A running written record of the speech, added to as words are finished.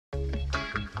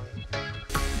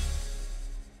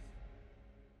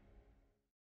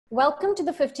Welcome to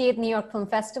the 58th New York Film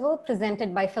Festival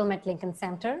presented by Film at Lincoln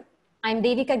Center. I'm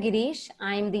Devika Girish.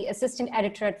 I'm the assistant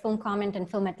editor at Film Comment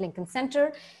and Film at Lincoln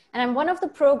Center, and I'm one of the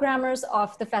programmers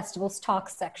of the festival's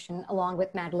Talks section, along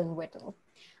with Madeline Whittle.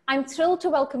 I'm thrilled to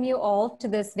welcome you all to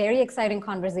this very exciting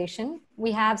conversation.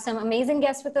 We have some amazing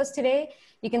guests with us today.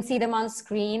 You can see them on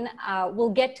screen. We'll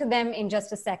get to them in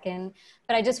just a second,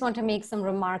 but I just want to make some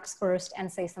remarks first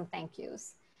and say some thank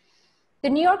yous. The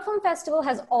New York Film Festival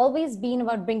has always been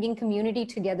about bringing community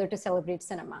together to celebrate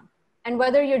cinema. And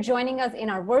whether you're joining us in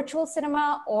our virtual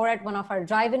cinema or at one of our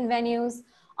drive-in venues,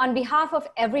 on behalf of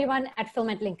everyone at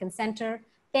Film at Lincoln Center,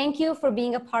 thank you for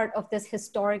being a part of this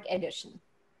historic edition.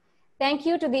 Thank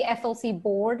you to the FLC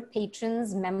board,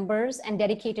 patrons, members, and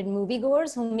dedicated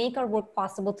moviegoers who make our work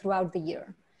possible throughout the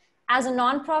year. As a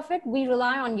nonprofit, we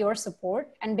rely on your support,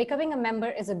 and becoming a member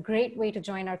is a great way to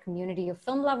join our community of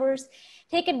film lovers,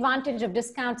 take advantage of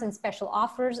discounts and special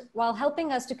offers, while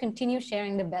helping us to continue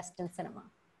sharing the best in cinema.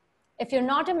 If you're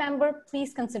not a member,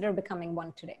 please consider becoming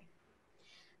one today.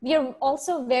 We are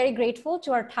also very grateful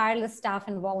to our tireless staff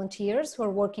and volunteers who are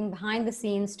working behind the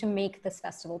scenes to make this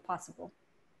festival possible.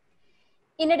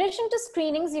 In addition to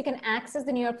screenings, you can access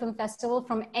the New York Film Festival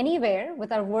from anywhere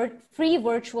with our free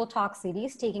virtual talk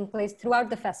series taking place throughout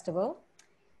the festival.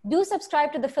 Do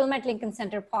subscribe to the Film at Lincoln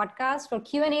Center podcast for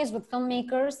Q&As with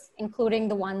filmmakers, including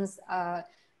the ones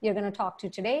you're going to talk to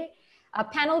today,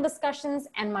 panel discussions,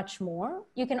 and much more.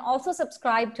 You can also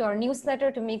subscribe to our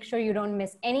newsletter to make sure you don't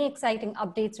miss any exciting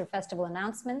updates or festival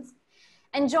announcements.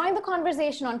 And join the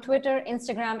conversation on Twitter,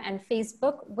 Instagram, and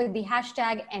Facebook with the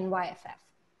hashtag NYFF.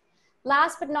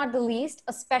 Last but not the least,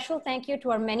 a special thank you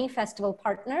to our many festival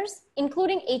partners,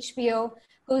 including HBO,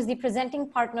 who is the presenting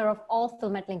partner of all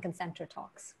Film at Lincoln Center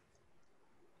talks.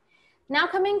 Now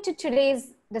coming to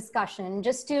today's discussion,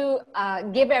 just to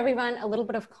give everyone a little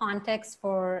bit of context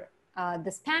for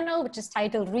this panel, which is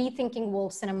titled Rethinking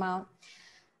World Cinema.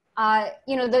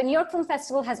 The New York Film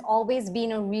Festival has always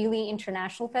been a really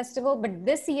international festival, but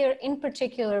this year in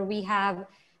particular, we have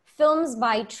films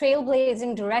by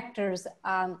trailblazing directors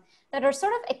that are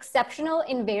sort of exceptional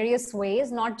in various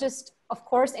ways, not just, of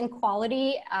course, in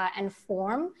quality and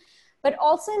form, but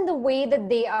also in the way that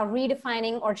they are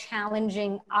redefining or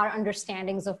challenging our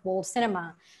understandings of world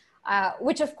cinema,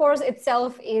 which of course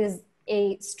itself is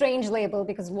a strange label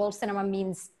because world cinema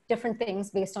means different things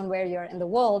based on where you're in the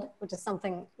world, which is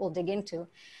something we'll dig into.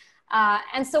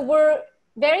 And so we're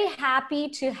very happy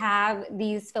to have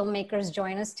these filmmakers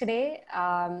join us today.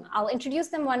 I'll introduce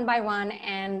them one by one,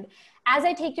 and as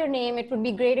I take your name, it would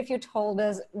be great if you told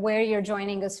us where you're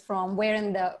joining us from, where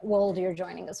in the world you're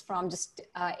joining us from, just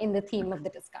in the theme of the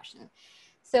discussion.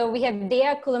 So we have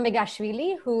Dea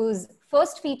Kulumbegashvili, whose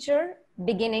first feature,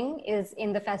 Beginning, is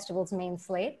in the festival's main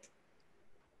slate.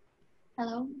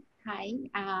 Hello, hi,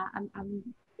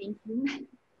 thank you.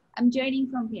 I'm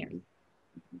joining from Paris.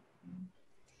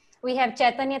 We have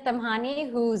Chaitanya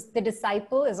Tamhane, who's The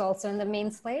Disciple, is also in the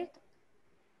main slate.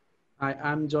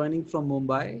 I'm joining from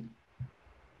Mumbai.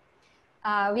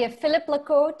 We have Philippe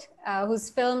Lacôte, whose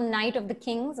film Night of the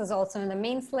Kings is also in the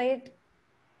main slate.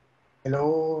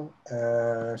 Hello,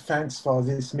 thanks for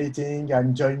this meeting.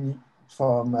 I'm joining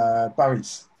from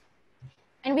Paris.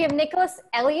 And we have Nicholas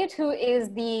Elliott, who is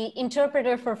the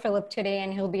interpreter for Philippe today,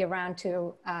 and he'll be around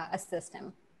to assist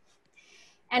him.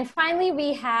 And finally,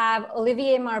 we have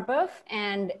Olivier Marbeuf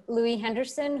and Louis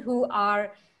Henderson, who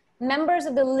are members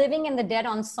of the Living and the Dead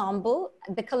Ensemble,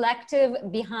 the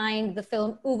collective behind the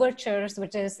film Ouvertures,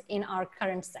 which is in our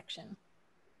current section.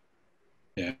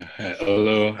 Yeah,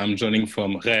 hello, I'm joining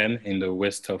from Rennes in the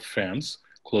west of France,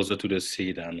 closer to the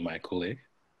sea than my colleague.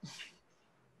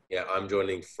 Yeah, I'm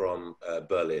joining from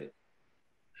Berlin.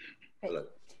 Great. Hello.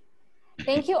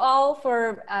 Thank you all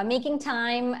for making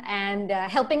time and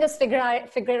helping us figure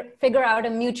out a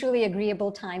mutually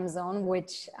agreeable time zone,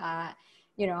 which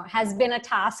has been a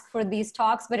task for these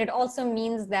talks, but it also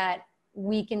means that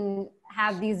we can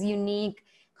have these unique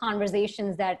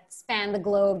conversations that span the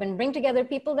globe and bring together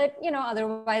people that,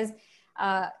 otherwise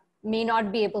may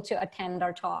not be able to attend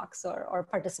our talks or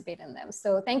participate in them.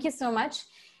 So thank you so much.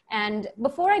 And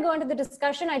before I go into the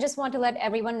discussion, I just want to let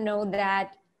everyone know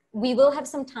that we will have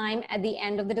some time at the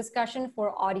end of the discussion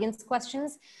for audience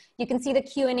questions. You can see the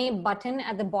Q&A button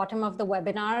at the bottom of the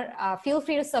webinar. Feel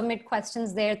free to submit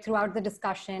questions there throughout the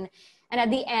discussion. And at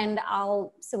the end,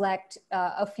 I'll select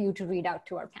a few to read out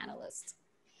to our panelists.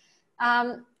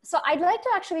 So I'd like to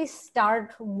actually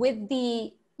start with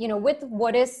with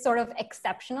what is sort of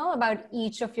exceptional about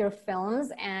each of your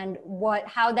films and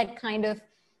how that kind of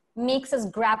makes us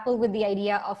grapple with the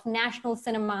idea of national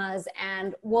cinemas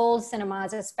and world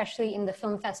cinemas, especially in the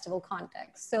film festival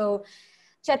context. So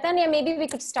Chaitanya, maybe we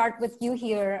could start with you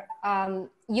here.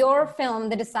 Your film,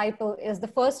 The Disciple, is the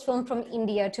first film from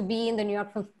India to be in the New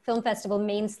York Film Festival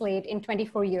main slate in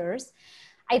 24 years.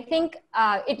 I think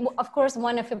it, of course,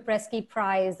 won a Fipresci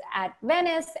Prize at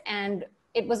Venice, and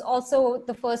it was also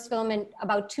the first film in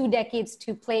about 2 decades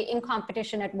to play in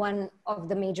competition at one of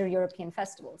the major European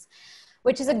festivals,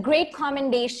 which is a great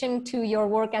commendation to your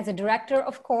work as a director,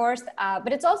 of course,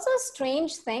 but it's also a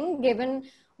strange thing given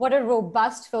what a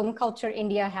robust film culture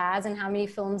India has and how many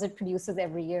films it produces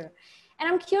every year. And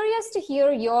I'm curious to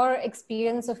hear your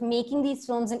experience of making these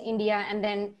films in India and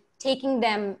then taking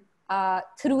them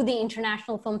through the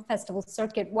international film festival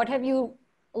circuit. What have you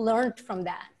learned from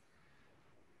that?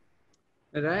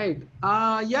 Right.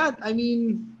 Yeah, I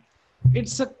mean,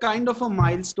 it's a kind of a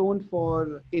milestone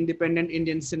for independent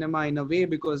Indian cinema in a way,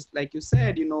 because like you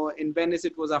said, you know, in Venice,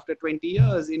 it was after 20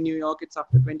 years. In New York, it's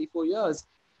after 24 years.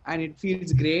 And it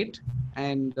feels great.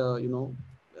 And,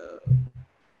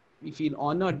 we feel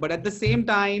honored. But at the same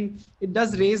time, it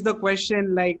does raise the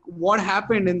question, like, what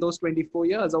happened in those 24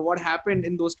 years, or what happened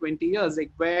in those 20 years?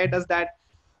 Like, where does that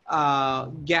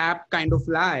gap kind of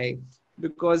lie?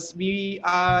 Because we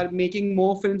are making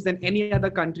more films than any other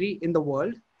country in the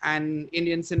world. And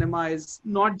Indian cinema is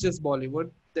not just Bollywood.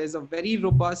 There's a very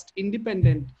robust,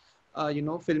 independent,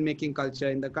 filmmaking culture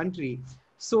in the country.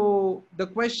 So the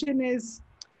question is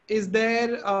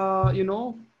there,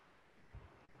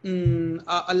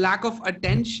 a lack of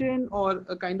attention or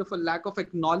a kind of a lack of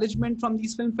acknowledgement from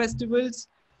these film festivals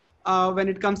when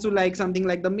it comes to like something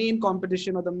like the main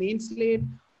competition or the main slate?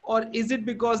 Or is it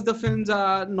because the films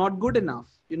are not good enough,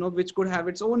 you know, which could have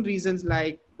its own reasons,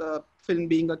 like film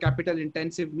being a capital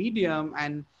intensive medium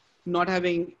and not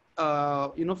having,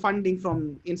 funding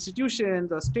from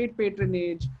institutions or state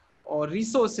patronage or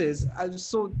resources.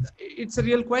 So it's a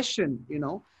real question,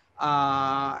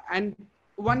 and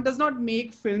one does not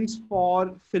make films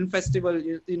for film festival.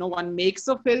 One makes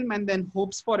a film and then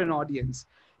hopes for an audience.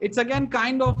 It's again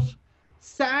kind of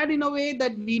sad in a way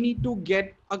that we need to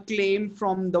get acclaim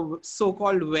from the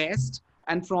so-called West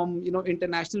and from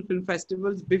international film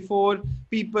festivals before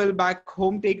people back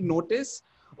home take notice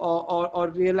or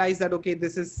realize that, okay,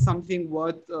 this is something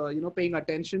worth paying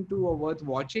attention to or worth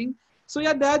watching. So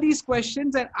yeah, there are these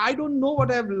questions, and I don't know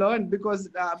what I've learned, because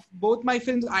both my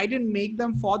films, I didn't make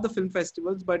them for the film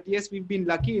festivals, but yes, we've been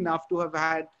lucky enough to have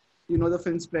had the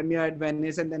films premiere at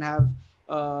Venice and then have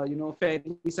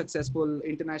fairly successful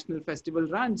international festival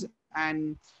runs.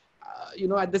 And,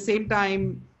 at the same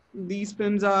time, these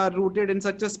films are rooted in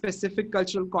such a specific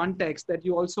cultural context that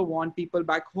you also want people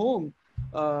back home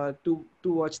to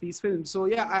watch these films. So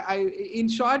yeah, I in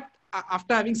short,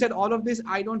 after having said all of this,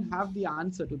 I don't have the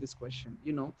answer to this question,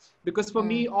 because for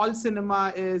me, all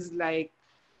cinema is like,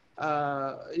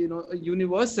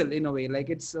 universal in a way. Like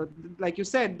it's, like you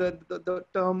said, the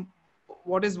term,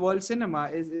 what is world cinema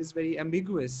is very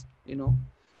ambiguous,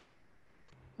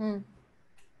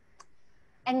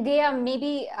 And Dea,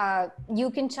 maybe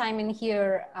you can chime in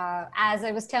here. As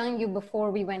I was telling you before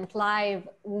we went live,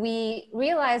 we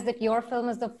realized that your film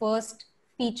is the first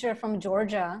feature from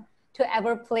Georgia to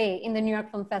ever play in the New York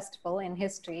Film Festival in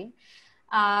history.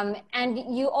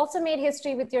 And you also made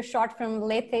history with your short film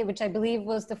Lethe, which I believe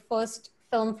was the first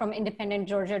film from independent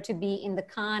Georgia to be in the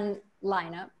Cannes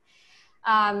lineup.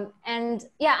 And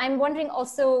yeah, I'm wondering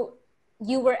also,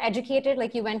 you were educated,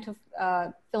 like you went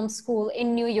to film school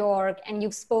in New York, and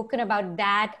you've spoken about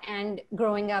that and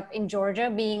growing up in Georgia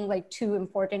being like 2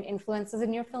 important influences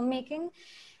in your filmmaking.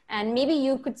 And maybe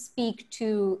you could speak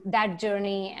to that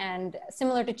journey and,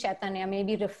 similar to Chaitanya,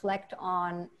 maybe reflect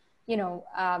on,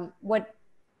 what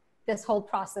this whole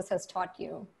process has taught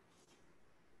you.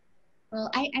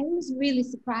 Well, I was really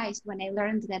surprised when I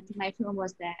learned that my film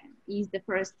is the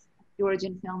first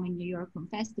Georgian film in New York Film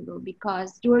Festival,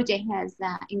 because Georgia has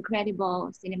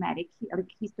incredible cinematic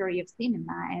history of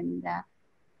cinema, and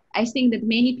I think that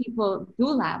many people do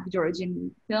love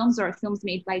Georgian films or films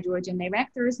made by Georgian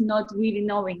directors, not really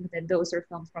knowing that those are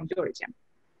films from Georgia.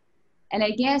 And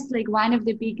I guess like one of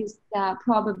the biggest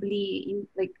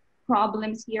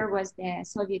problems here was the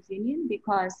Soviet Union,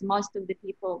 because most of the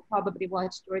people probably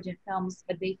watched Georgian films,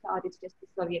 but they thought it's just a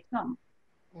Soviet film.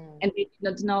 And they did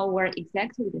not know where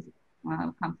exactly this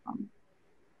come from.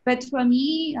 But for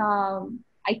me,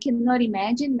 I cannot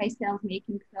imagine myself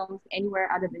making films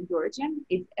anywhere other than Georgia.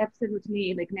 It's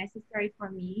absolutely like necessary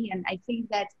for me. And I think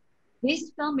that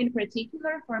this film in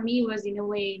particular for me was in a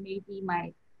way maybe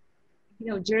my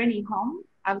journey home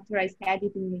after I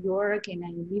studied in New York and I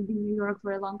lived in New York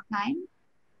for a long time.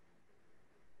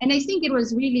 And I think it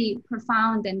was really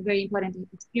profound and very important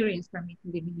experience for me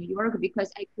to live in New York,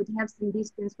 because I could have some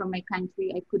distance from my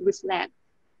country. I could reflect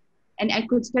And I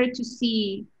could start to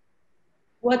see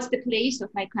what's the place of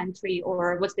my country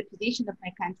or what's the position of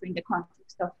my country in the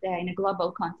context of in a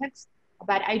global context.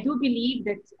 But I do believe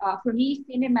that for me,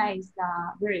 cinema is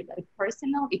very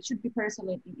personal. It should be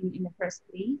personal in the first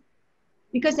place,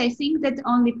 because I think that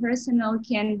only personal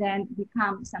can then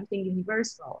become something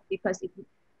universal, because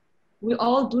we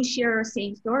all do share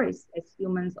same stories as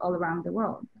humans all around the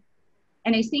world.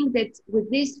 And I think that with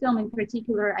this film in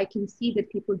particular, I can see that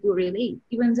people do relate,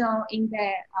 even though in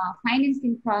the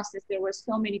financing process, there were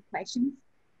so many questions,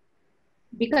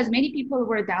 because many people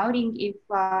were doubting if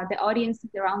the audiences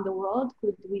around the world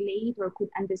could relate or could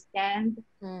understand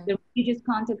the religious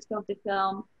context of the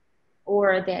film,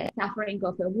 or the suffering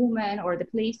of a woman, or the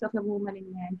place of a woman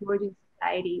in Georgian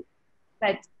society.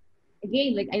 But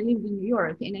again, like, I lived in New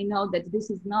York, and I know that this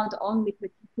is not only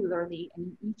particularly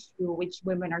an issue which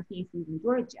women are facing in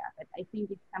Georgia, but I think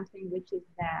it's something which is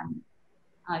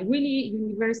really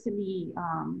universally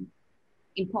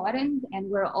important, and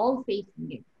we're all facing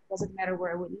it. Doesn't matter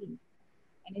where we live.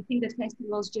 And I think that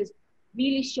festivals just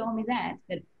really show me that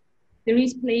there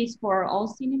is place for all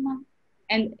cinema.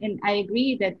 And I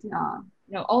agree that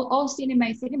all cinema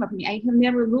is cinema for me. I have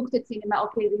never looked at cinema,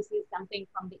 okay, this is something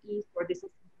from the East or this is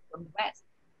something from the West.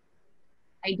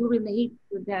 I do relate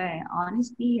to the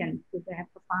honesty and to the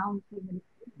profound human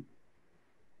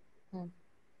experience.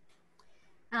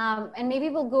 And maybe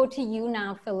we'll go to you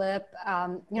now, Philippe.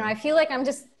 I feel like I'm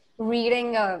just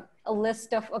reading a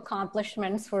list of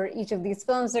accomplishments for each of these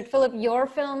films. But Philippe, your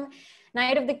film,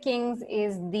 Night of the Kings,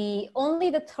 is only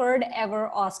the third ever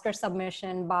Oscar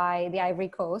submission by the Ivory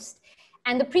Coast.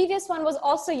 And the previous one was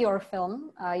also your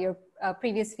film, your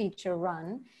previous feature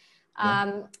run.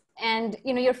 And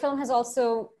your film has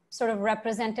also sort of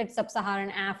represented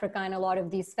Sub-Saharan Africa in a lot of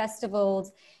these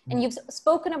festivals. And you've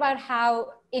spoken about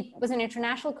how it was an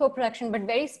international co-production, but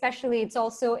very specially, it's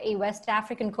also a West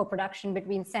African co-production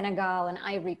between Senegal and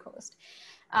Ivory Coast.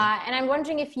 And I'm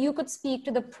wondering if you could speak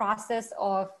to the process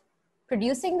of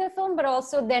producing the film, but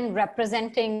also then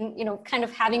representing, kind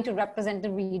of having to represent the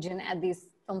region at these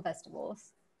film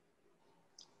festivals.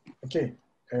 Okay.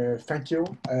 Thank you.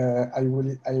 I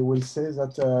will say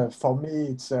that for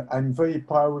me, I'm very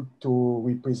proud to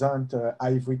represent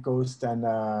Ivory Coast and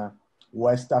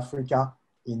West Africa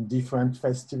in different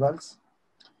festivals,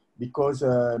 because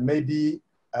maybe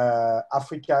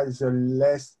Africa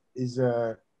is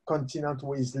a continent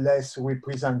with less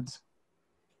represent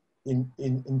in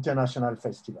international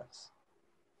festivals.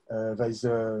 There's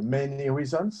many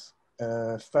reasons.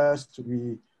 First,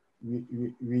 we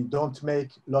don't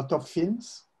make a lot of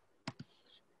films.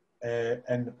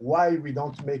 And why we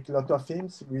don't make a lot of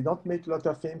films? We don't make a lot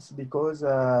of films because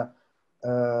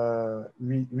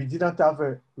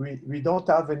we don't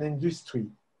have an industry.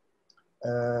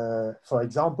 For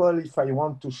example, if I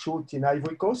want to shoot in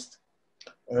Ivory Coast,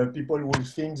 people will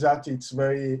think that it's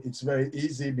very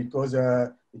easy because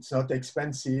it's not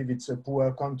expensive, it's a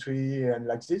poor country and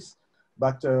like this.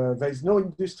 But there's no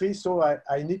industry, so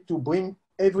I need to bring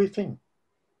everything.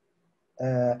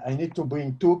 I need to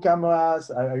bring 2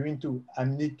 cameras. I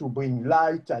need to bring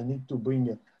light. I need to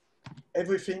bring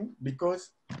everything,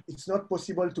 because it's not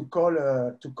possible to call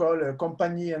a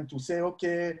company and to say,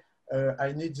 okay,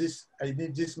 I need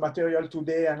this material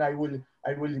today, and I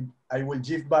will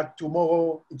give back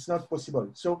tomorrow. It's not possible.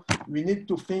 So we need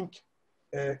to think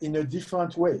in a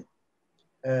different way.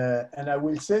 And I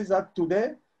will say that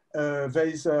today there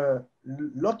is a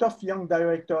lot of young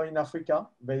directors in Africa.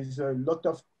 There is a lot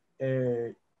of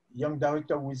young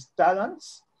director with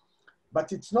talents,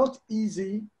 but it's not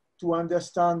easy to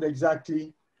understand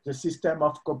exactly the system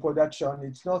of co-production.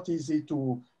 It's not easy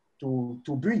to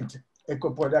build a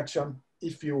co-production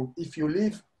if you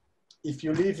live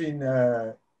in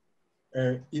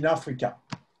Africa.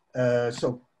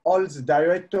 So all the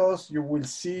directors you will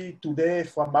see today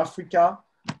from Africa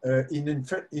in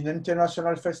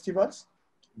international festivals,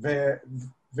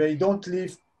 they don't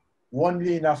live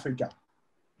only in Africa.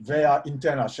 They are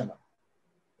international.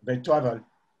 They travel.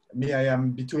 Me, I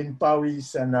am between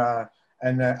Paris and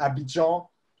Abidjan.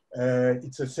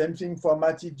 It's the same thing for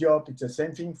Mati Diop. It's the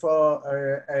same thing for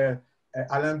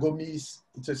Alain Gomis.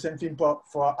 It's the same thing for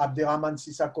Abderrahmane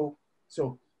Sissako.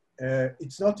 So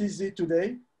it's not easy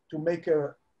today to make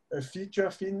a feature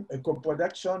film, a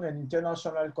co-production, an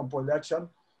international co-production,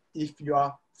 if you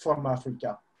are from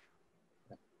Africa.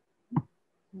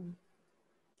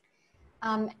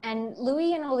 And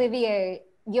Louis and Olivier,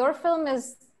 your film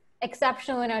is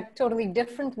exceptional in a totally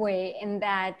different way, in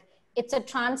that it's a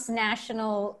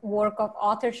transnational work of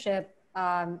authorship.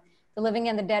 The Living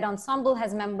and the Dead Ensemble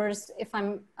has members, if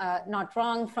I'm not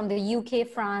wrong, from the UK,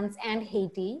 France, and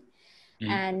Haiti.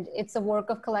 and it's a work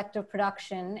of collective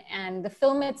production. And the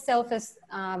film itself is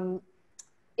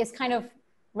kind of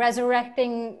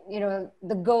resurrecting,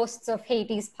 the ghosts of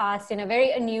Haiti's past in a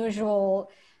very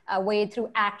unusual way through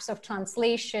acts of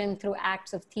translation, through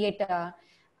acts of theater.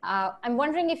 I'm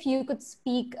wondering if you could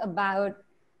speak about,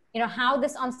 how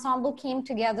this ensemble came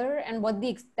together and what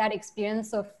that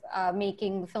experience of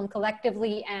making the film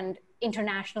collectively and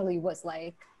internationally was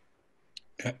like.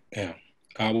 Yeah.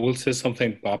 I will say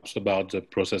something perhaps about the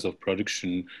process of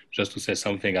production, just to say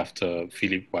something after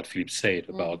what Philippe said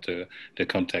about the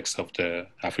context of the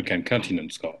African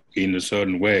continent. So in a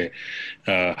certain way,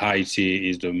 Haiti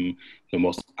is the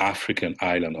most African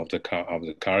island of the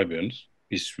Caribbean.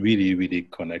 It's really, really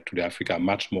connected to Africa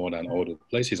much more than other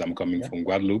places. I'm coming from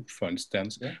Guadeloupe, for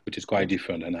instance, which is quite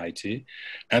different than Haiti.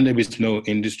 And there is no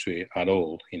industry at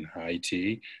all in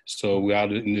Haiti. So we are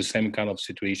in the same kind of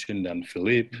situation than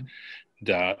Philippe,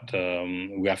 that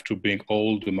we have to bring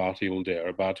all the material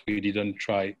there, but we didn't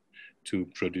try to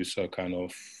produce a kind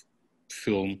of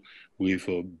film with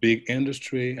a big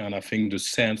industry. And I think the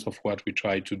sense of what we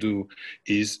try to do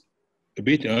is a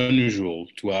bit unusual,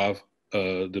 to have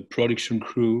the production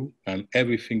crew and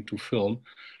everything to film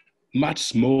much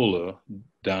smaller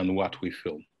than what we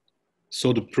film.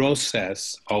 So the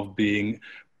process of being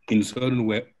in a certain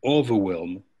way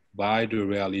overwhelmed by the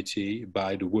reality,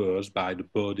 by the words, by the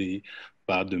body,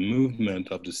 by the movement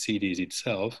of the cities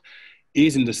itself,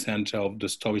 is in the center of the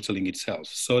storytelling itself.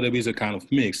 So there is a kind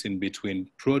of mix in between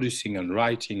producing and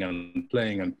writing and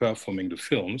playing and performing the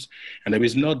films. And there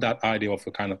is not that idea of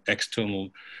a kind of external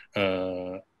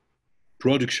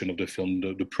production of the film.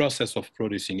 The process of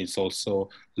producing is also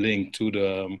linked to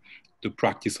the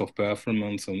practice of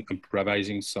performance and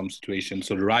improvising some situations.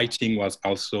 So the writing was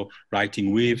also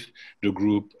writing with the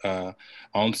group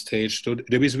on stage. So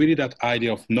there is really that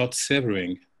idea of not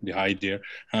severing the idea.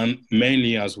 And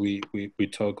mainly, as we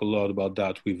talk a lot about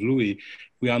that with Louis,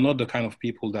 we are not the kind of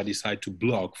people that decide to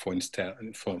block, for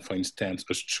instance,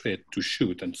 a street to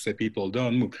shoot and to say people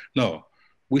don't move. No,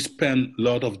 we spend a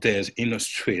lot of days in a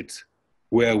street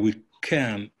where we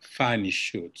can finally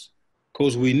shoot,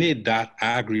 because we need that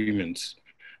agreement.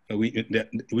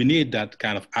 We need that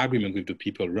kind of agreement with the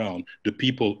people around, the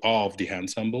people of the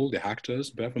ensemble, the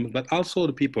actors, performers, but also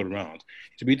the people around.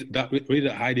 It's really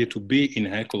the idea to be in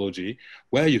ecology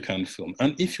where you can film.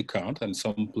 And if you can't, and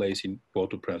some place in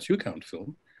Port-au-Prince you can't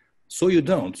film, so you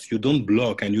don't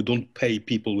block and you don't pay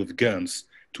people with guns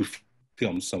to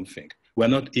film something. We're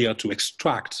not here to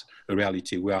extract a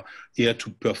reality. We are here to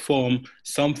perform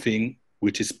something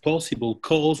which is possible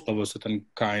because of a certain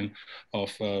kind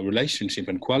of relationship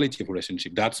and quality of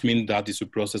relationship. That means that is a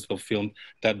process of film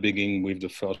that began with the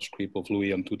first script of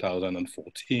Louis in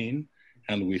 2014,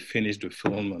 and we finished the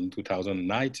film in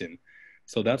 2019.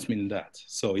 So that means that.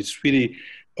 So it's really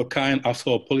a kind of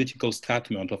a political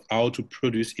statement of how to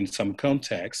produce in some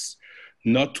contexts,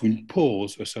 not to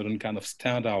impose a certain kind of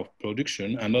standard of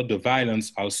production, and not the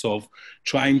violence also of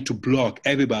trying to block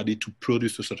everybody to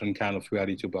produce a certain kind of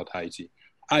reality about Haiti.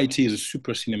 Haiti is a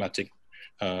super cinematic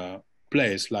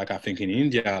place, like I think in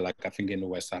India, like I think in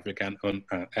West Africa and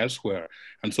elsewhere.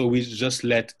 And so we just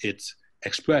let it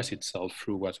express itself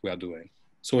through what we are doing.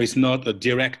 So it's not a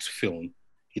direct film.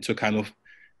 It's a kind of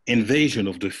invasion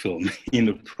of the film in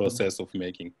the process of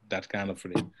making that kind of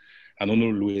film. I don't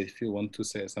know, Louis, if you want to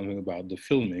say something about the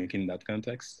filmmaking in that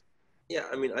context. Yeah,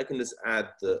 I mean, I can just add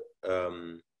that,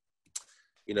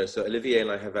 so Olivier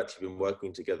and I have actually been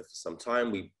working together for some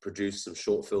time. We produced some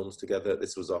short films together.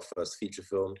 This was our first feature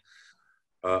film.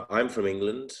 I'm from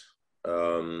England.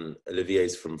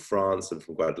 Olivier's from France and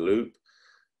from Guadeloupe.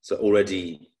 So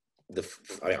already,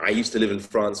 I used to live in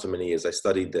France for many years. I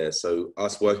studied there. So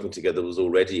us working together was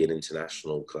already an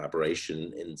international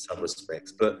collaboration in some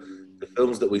respects. But the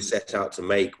films that we set out to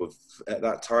make were at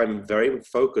that time very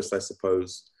focused, I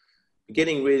suppose,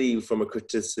 beginning really from a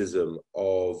criticism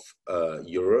of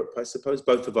Europe, I suppose.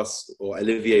 Both of us, or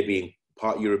Olivier being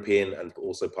part European and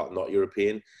also part not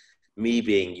European, me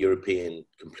being European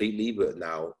completely, but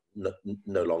now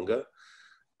no longer.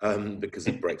 Because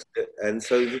of Brexit. And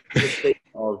so the thing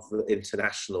of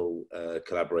international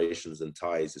collaborations and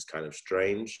ties is kind of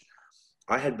strange.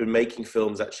 I had been making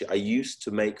films, actually, I used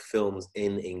to make films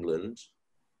in England.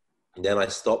 And then I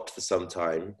stopped for some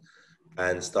time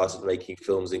and started making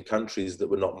films in countries that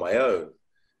were not my own,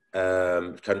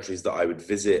 countries that I would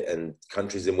visit and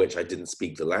countries in which I didn't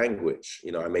speak the language.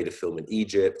 You know, I made a film in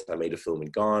Egypt, I made a film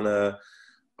in Ghana,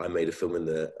 I made a film in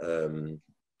the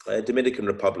Dominican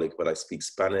Republic, but I speak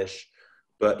Spanish.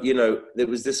 But, you know, there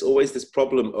was always this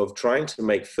problem of trying to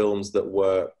make films that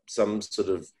were some sort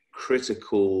of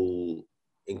critical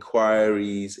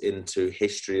inquiries into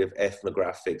history of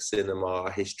ethnographic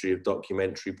cinema, history of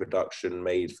documentary production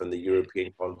made from the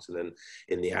European continent,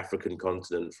 in the African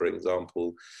continent, for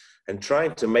example, and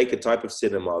trying to make a type of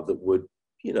cinema that would,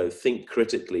 you know, think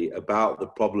critically about the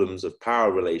problems of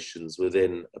power relations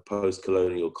within a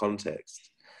post-colonial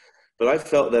context. But I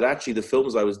felt that actually the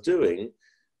films I was doing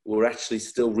were actually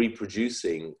still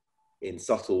reproducing in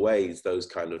subtle ways those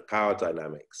kind of power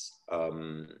dynamics.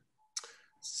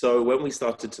 So when we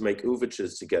started to make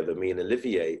Ouvertures together, me and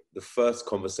Olivier, the first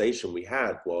conversation we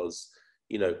had was,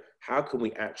 you know, how can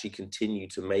we actually continue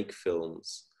to make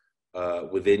films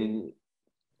within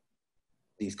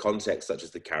these contexts, such as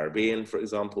the Caribbean, for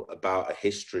example, about a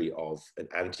history of an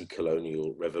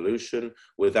anti-colonial revolution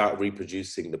without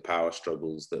reproducing the power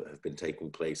struggles that have been taking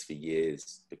place for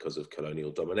years because of colonial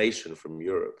domination from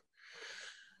Europe.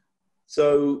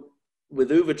 So with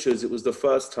Ouvertures, it was the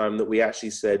first time that we actually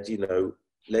said, you know,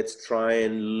 let's try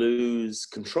and lose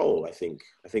control, I think.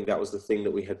 I think that was the thing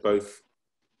that we had both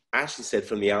actually said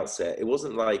from the outset. It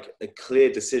wasn't like a clear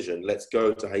decision, let's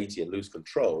go to Haiti and lose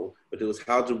control, but it was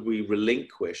how do we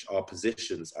relinquish our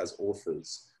positions as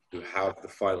authors who have the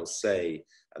final say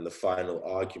and the final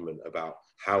argument about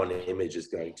how an image is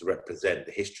going to represent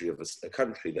the history of a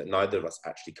country that neither of us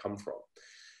actually come from.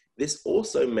 This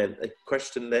also meant a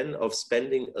question then of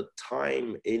spending a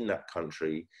time in that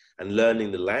country and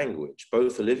learning the language.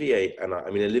 Both Olivier and I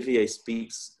mean, Olivier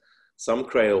speaks some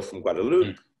Creole from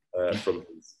Guadeloupe, from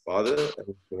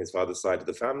his father's side of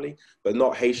the family, but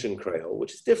not Haitian Creole,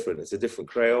 which is different. It's a different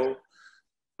Creole.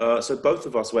 So both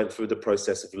of us went through the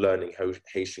process of learning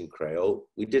Haitian Creole.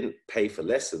 We didn't pay for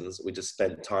lessons. We just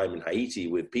spent time in Haiti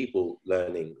with people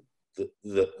learning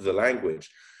the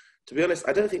language. To be honest,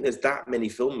 I don't think there's that many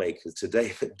filmmakers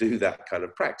today that do that kind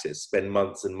of practice, spend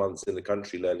months and months in the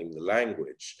country learning the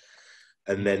language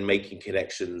and then making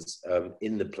connections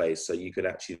in the place. So you can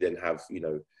actually then have, you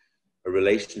know, a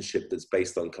relationship that's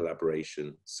based on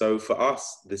collaboration. So for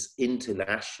us, this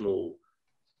international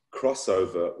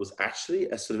crossover was actually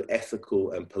a sort of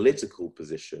ethical and political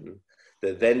position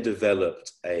that then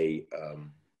developed a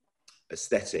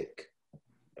aesthetic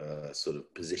sort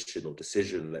of position or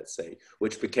decision, let's say,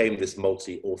 which became this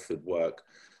multi-authored work.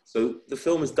 So the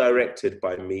film is directed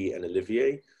by me and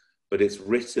Olivier, but it's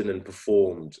written and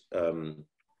performed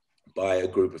by a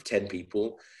group of 10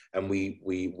 people. And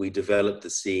we developed the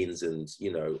scenes and,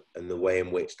 you know, and the way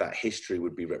in which that history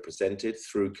would be represented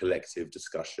through collective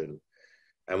discussion.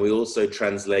 And we also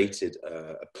translated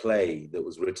a play that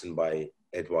was written by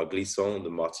Edouard Glissant, the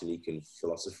Martinican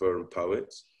philosopher and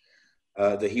poet,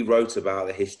 that he wrote about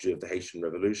the history of the Haitian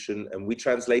Revolution. And we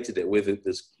translated it with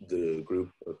the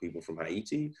group of people from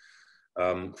Haiti,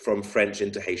 from French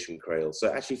into Haitian Creole.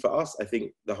 So actually for us, I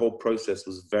think the whole process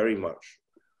was very much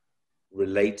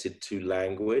related to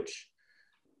language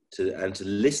and to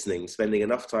listening, spending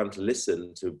enough time to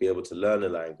listen to be able to learn a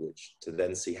language, to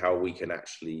then see how we can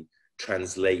actually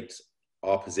translate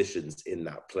our positions in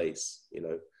that place, you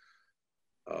know.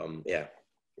 Yeah.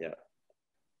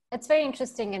 It's very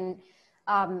interesting, and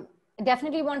I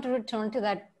definitely want to return to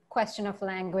that question of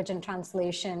language and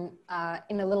translation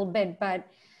in a little bit, but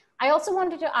I also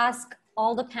wanted to ask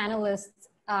all the panelists,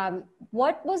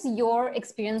 what was your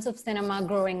experience of cinema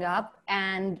growing up,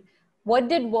 and what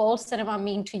did world cinema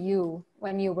mean to you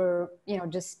when you were, you know,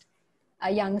 just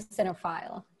a young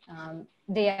cinephile?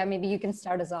 Dea, maybe you can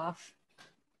start us off.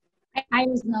 I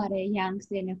was not a young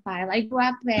cinephile. I grew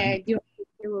up during the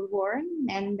Civil War,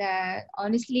 and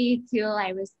honestly, till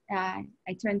I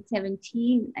turned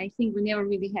 17, I think we never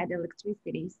really had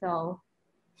electricity, so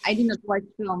I did not watch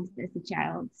films as a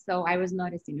child. So I was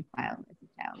not a cinephile as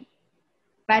a child.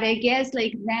 But I guess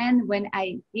like then when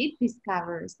I did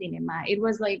discover cinema, it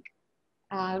was like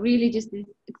really just this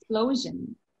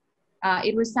explosion.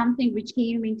 It was something which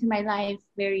came into my life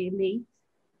very late,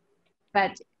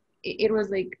 but it was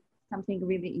like something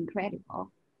really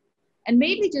incredible. And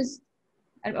maybe just,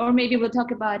 or maybe we'll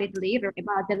talk about it later,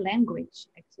 about the language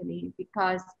actually,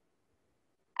 because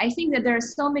I think that there are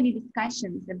so many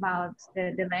discussions about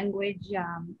the language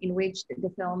in which the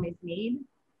film is made.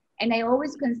 And I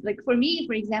always, like for me,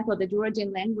 for example, the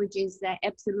Georgian language is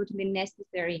absolutely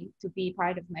necessary to be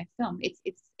part of my film. It's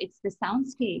the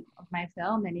soundscape of my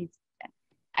film, and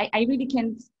I really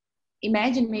can't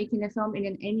imagine making a film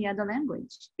in any other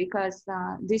language, because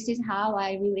this is how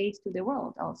I relate to the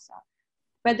world also.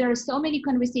 But there are so many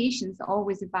conversations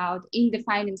always about in the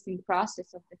financing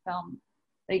process of the film,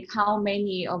 like how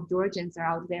many of Georgians are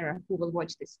out there who will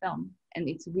watch this film. And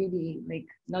it's really like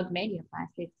not many of us,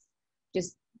 it's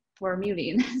just 4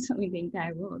 million in the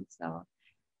entire world. So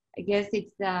I guess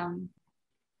it's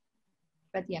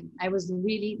But yeah, I was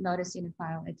really not a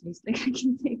cinephile, at least like I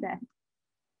can say that.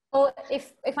 Well,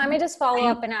 if I may just follow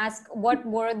up and ask, what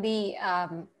were the,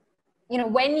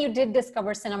 when you did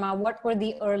discover cinema, what were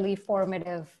the early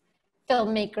formative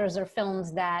filmmakers or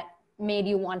films that made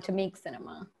you want to make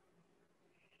cinema?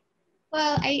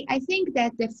 Well, I think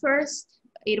that the first,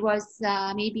 it was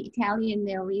maybe Italian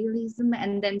neorealism,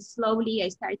 and then slowly I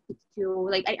started to,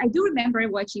 like, I do remember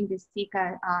watching the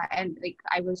Sika, and like,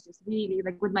 I was just really,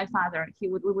 like, with my father, we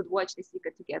would watch the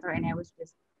Sika together, and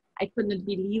I could not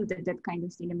believe that that kind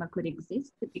of cinema could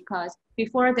exist, because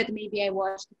before that, maybe I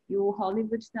watched a few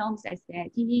Hollywood films as a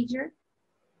teenager.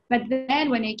 But then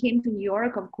when I came to New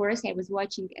York, of course, I was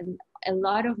watching a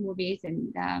lot of movies,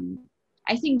 and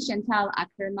I think Chantal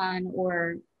Akerman,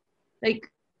 or like,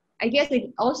 I guess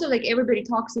also like everybody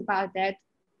talks about that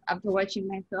after watching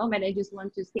my film, and I just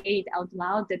want to say it out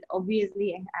loud that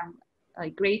obviously I am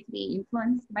like greatly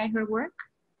influenced by her work.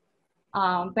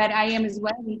 But I am as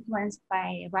well influenced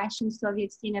by Russian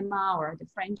Soviet cinema or the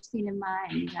French cinema,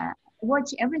 and watch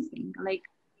everything. Like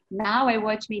now I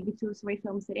watch maybe 2 or 3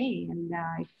 films a day, and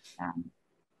it's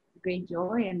great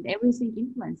joy, and everything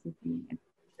influences me at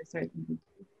a certain degree.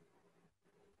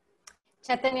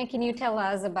 Chaitanya, can you tell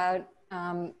us about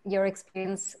your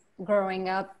experience growing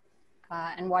up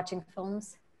and watching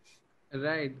films?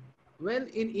 Right. Well,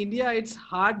 in India, it's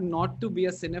hard not to be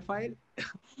a cinephile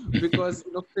because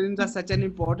films are such an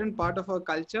important part of our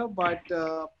culture. But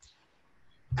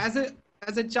as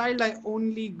a child, I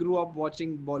only grew up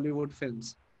watching Bollywood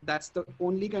films. That's the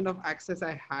only kind of access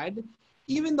I had.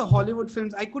 Even the Hollywood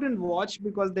films, I couldn't watch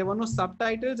because there were no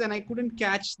subtitles and I couldn't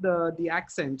catch the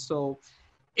accent. So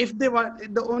if they were,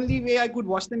 the only way I could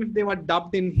watch them if they were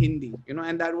dubbed in Hindi,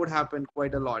 and that would happen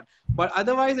quite a lot. But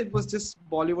otherwise, it was just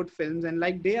Bollywood films. And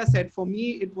like Dea said, for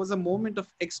me, it was a moment of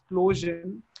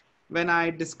explosion when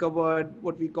I discovered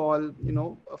what we call,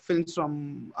 films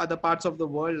from other parts of the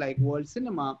world, like world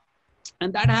cinema.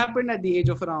 And that happened at the age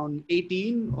of around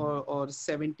 18 or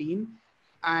 17.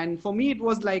 And for me, it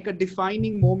was like a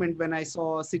defining moment when I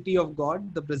saw City of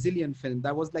God, the Brazilian film.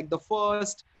 That was like the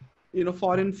first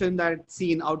foreign film that I'd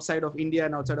seen outside of India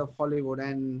and outside of Hollywood.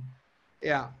 And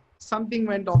yeah, something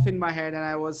went off in my head and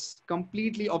I was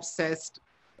completely obsessed,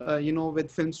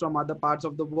 with films from other parts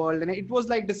of the world. And it was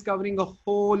like discovering a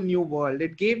whole new world.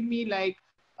 It gave me like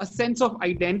a sense of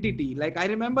identity. Like I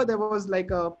remember there was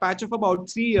like a patch of about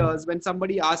 3 years when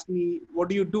somebody asked me, what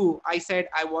do you do? I said,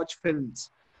 I watch films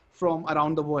from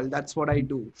around the world. That's what I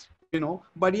do,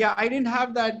 But yeah, I didn't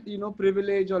have that,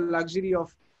 privilege or luxury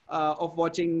of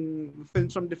watching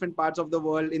films from different parts of the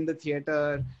world in the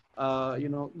theater,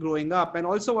 growing up. And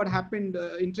also what happened,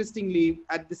 interestingly,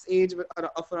 at this age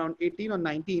of around 18 or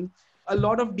 19, a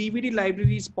lot of DVD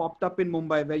libraries popped up in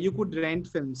Mumbai where you could rent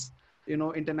films,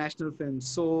 international films.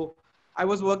 So I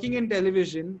was working in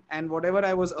television, and whatever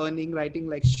I was earning, writing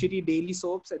like shitty daily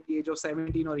soaps at the age of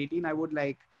 17 or 18, I would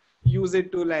like use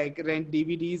it to like rent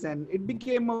DVDs. And it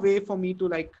became a way for me to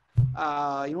like,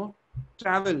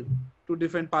 travel to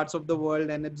different parts of the world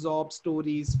and absorb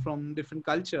stories from different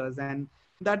cultures. And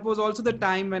that was also the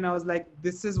time when I was like,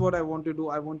 this is what I want to do.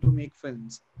 I want to make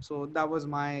films. So that was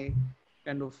my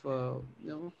kind of,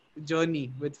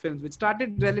 journey with films, which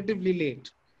started relatively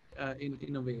late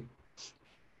in a way.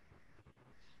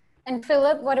 And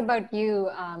Philip, what about you?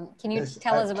 Can you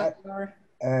tell us about your...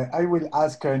 I will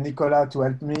ask Nicolas to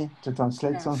help me to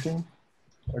translate something.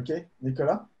 Okay,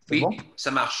 Nicolas? Oui, bon?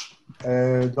 Ça marche.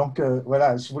 Donc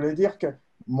voilà, je voulais dire que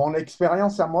mon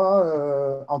expérience à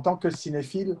moi en tant que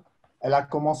cinéphile, elle a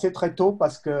commencé très tôt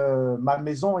parce que ma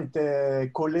maison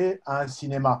était collée à un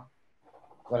cinéma,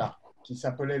 voilà, qui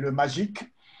s'appelait Le Magique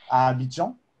à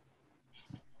Abidjan.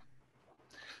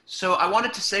 So I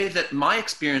wanted to say that my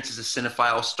experience as a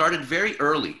cinephile started very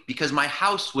early because my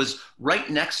house was right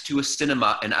next to a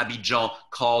cinema in Abidjan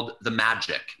called The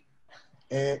Magic.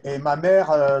 Et ma mère,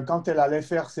 quand elle allait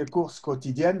faire ses courses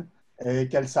quotidiennes et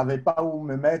qu'elle ne savait pas où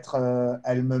me mettre,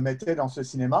 elle me mettait dans ce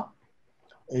cinéma.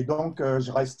 Et donc, je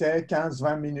restais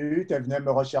 15-20 minutes. Elle venait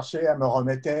me rechercher, elle me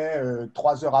remettait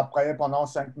 3 heures après, pendant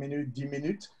 5 minutes, 10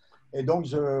 minutes. Et donc,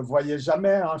 je ne voyais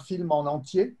jamais un film en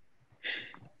entier.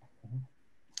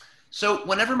 So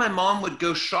whenever my mom would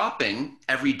go shopping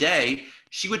every day,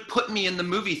 she would put me in the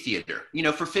movie theater,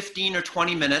 for 15 or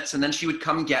 20 minutes, and then she would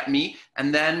come get me.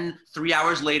 And then 3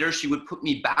 hours later, she would put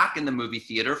me back in the movie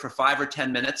theater for 5 or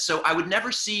 10 minutes. So I would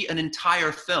never see an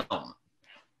entire film.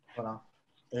 Voilà.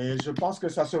 Et je pense que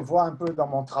ça se voit un peu dans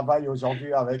mon travail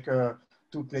aujourd'hui avec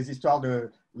toutes les histoires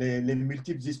les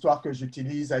multiples histoires que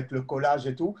j'utilise avec le collage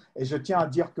et tout. Et je tiens à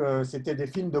dire que c'était des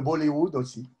films de Bollywood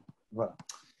aussi. Voilà.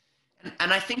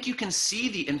 And I think you can see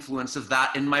the influence of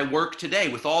that in my work today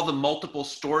with all the multiple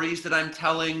stories that I'm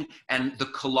telling and the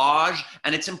collage.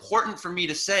 And it's important for me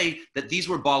to say that these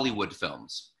were Bollywood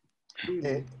films.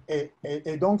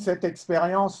 Et donc cette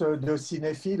expérience de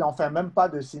cinéphile, enfin même pas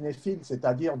de cinéphile,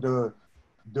 c'est-à-dire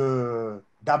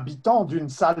d'habitants d'une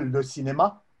salle de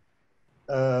cinéma,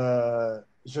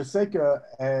 je sais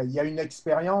qu'il y a une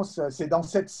expérience, c'est dans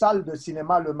cette salle de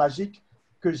cinéma, le Magique,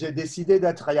 que j'ai décidé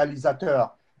d'être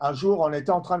réalisateur. Un jour, on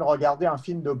était en train de regarder un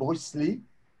film de Bruce Lee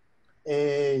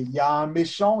et il y a un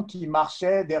méchant qui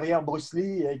marchait derrière Bruce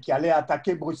Lee et qui allait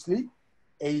attaquer Bruce Lee.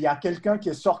 Et il y a quelqu'un qui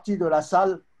est sorti de la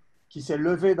salle, qui s'est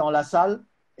levé dans la salle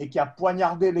et qui a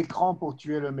poignardé l'écran pour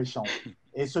tuer le méchant.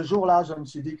 Et ce jour-là, je me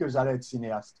suis dit que j'allais être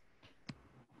cinéaste.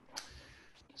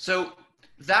 So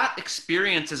that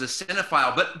experience as a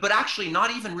cinephile, but actually not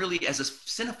even really as a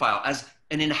cinephile, as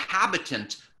an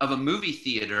inhabitant of a movie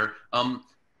theater,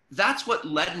 that's what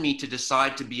led me to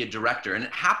decide to be a director. And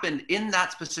it happened in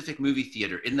that specific movie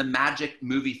theater, in the Magic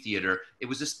movie theater. It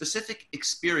was a specific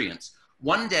experience.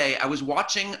 One day I was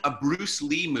watching a Bruce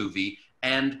Lee movie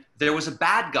and there was a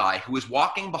bad guy who was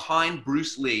walking behind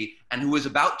Bruce Lee and who was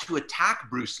about to attack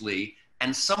Bruce Lee.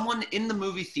 And someone in the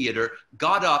movie theater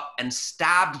got up and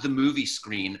stabbed the movie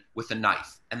screen with a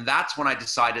knife. And that's when I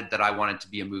decided that I wanted to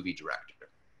be a movie director.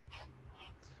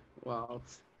 Wow.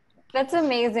 That's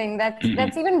amazing.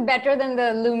 That's even better than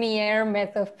the Lumiere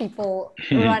myth of people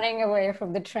running away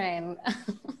from the train.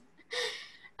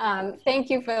 Thank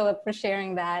you, Philip, for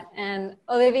sharing that. And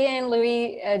Olivier and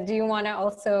Louis, do you want to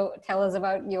also tell us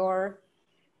about your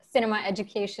cinema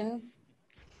education?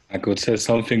 I could say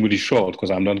something really short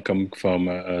because I'm not coming from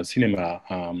cinema.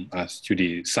 I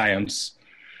study science.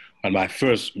 And my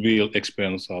first real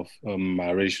experience of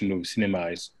my relation with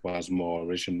cinema was more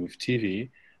relation with TV,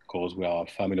 because we are a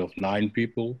family of 9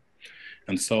 people.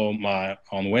 And so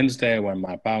on Wednesday, when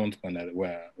my parents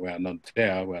were not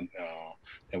there, when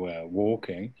they were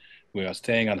working, we were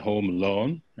staying at home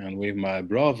alone. And with my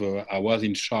brother, I was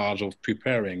in charge of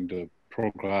preparing the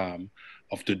program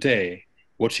of the day,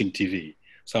 watching TV.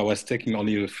 So I was taking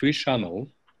only the 3 channel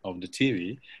of the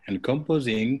TV and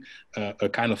composing a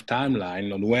kind of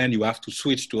timeline on when you have to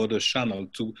switch to other channel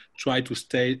to try to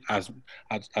stay as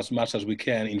much as we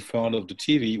can in front of the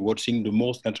TV, watching the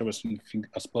most interesting thing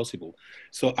as possible.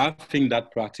 So I think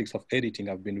that practice of editing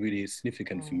has been really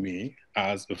significant for me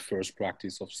as a first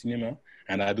practice of cinema.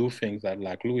 And I do think that,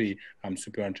 like Louis, I'm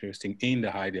super interested in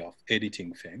the idea of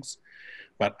editing things.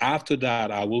 But after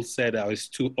that, I will say there is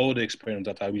 2 other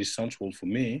experiences that are really central for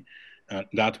me.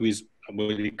 That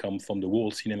really come from the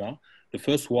world cinema. The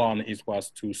first one was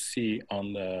to see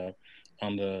on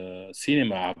the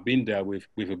cinema. I've been there with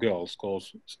the girls,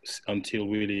 because until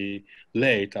really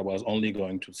late, I was only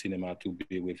going to cinema to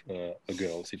be with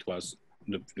girls. It was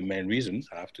the main reason,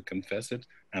 I have to confess it.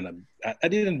 And I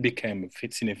didn't become a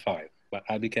cinephile, but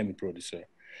I became a producer.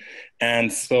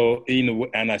 And so,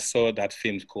 and I saw that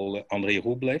film called Andrei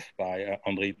Rublev by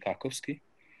Andrei Tarkovsky.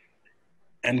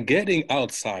 And getting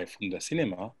outside from the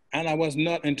cinema, and I was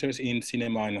not interested in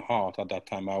cinema and art at that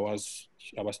time. I was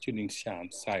studying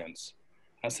science.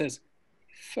 I said,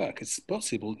 fuck, it's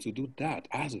possible to do that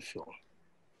as a film.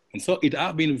 And so it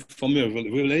had been for me a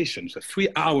revelation. So 3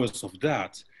 hours of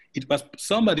that, it was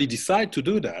somebody decided to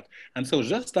do that. And so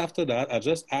just after that, I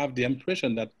just have the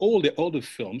impression that all the other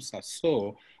films I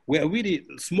saw were really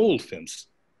small films,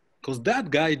 because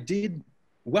that guy did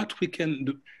what we can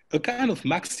do, a kind of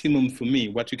maximum for me,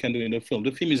 what you can do in a film.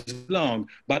 The film is long,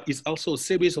 but it's also a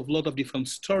series of a lot of different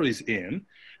stories in.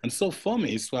 And so for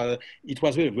me, it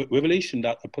was really a revelation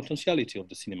that a potentiality of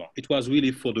the cinema. It was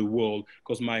really for the world,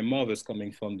 because my mother's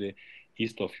coming from the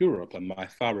east of Europe and my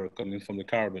father coming from the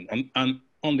Caribbean. And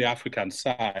on the African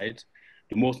side,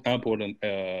 the most important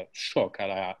shock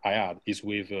I had is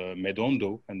with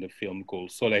Medondo and the film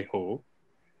called Soleil Haut.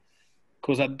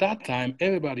 Because at that time,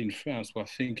 everybody in France was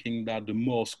thinking that the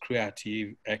most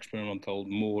creative, experimental,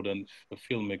 modern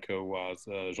filmmaker was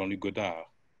Jean-Luc Godard.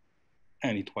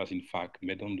 And it was, in fact,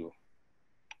 Medondo.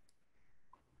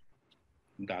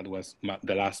 That was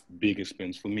the last big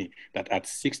experience for me. That at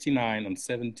 69 and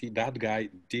 70, that guy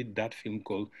did that film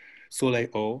called Soleil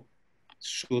Haut,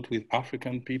 shot with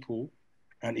African people.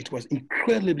 And it was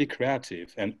incredibly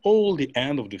creative. And all the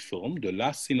end of the film, the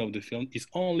last scene of the film, is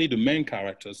only the main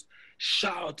characters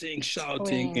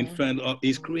shouting in front of,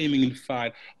 screaming in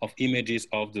front of images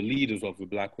of the leaders of the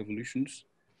Black revolutions.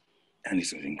 And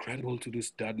it's incredible to do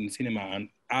that in cinema. And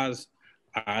as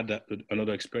I had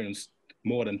another experience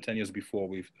more than 10 years before,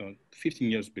 15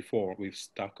 years before with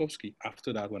Tarkovsky,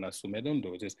 after that, when I saw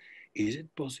Medondo, is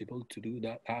it possible to do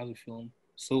that as a film?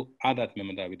 So at that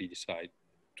moment, I really decided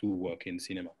to work in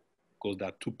cinema, because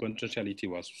that two potentiality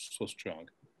was so strong.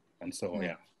 And so,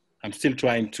 yeah, I'm still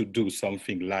trying to do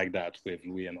something like that with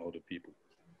Louis and other people.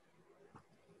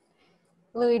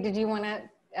 Louis, did you want to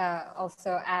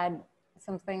also add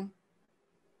something?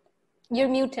 You're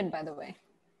muted, by the way.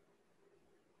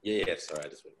 Yeah, sorry, I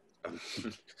just went.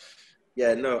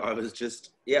 Yeah, no, I was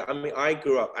just, yeah, I mean, I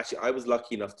grew up, actually, I was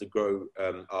lucky enough to grow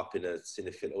up in a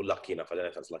cinephilic, or lucky enough, I don't know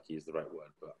if that's lucky is the right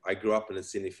word, but I grew up in a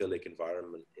cinephilic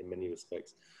environment in many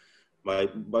respects.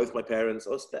 Both my parents,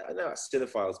 I know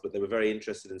cinephiles, but they were very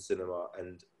interested in cinema,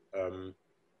 and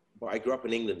but I grew up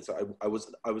in England, so I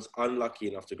was unlucky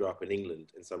enough to grow up in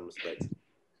England in some respects,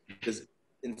 because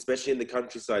especially in the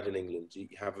countryside in England, you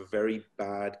have a very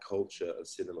bad culture of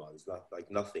cinema. There's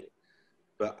like nothing.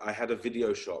 But I had a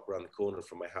video shop around the corner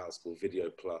from my house called Video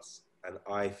Plus, and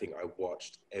I think I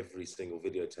watched every single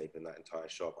videotape in that entire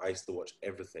shop. I used to watch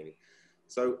everything.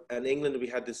 So in England, we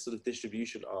had this sort of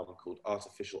distribution arm called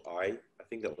Artificial Eye. I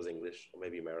think that was English or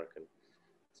maybe American.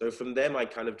 So from them, I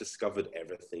kind of discovered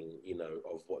everything, you know,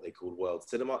 of what they called world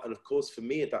cinema. And of course, for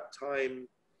me at that time,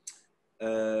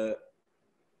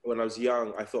 when I was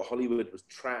young, I thought Hollywood was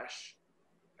trash,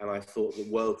 and I thought that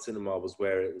world cinema was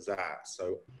where it was at.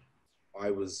 So I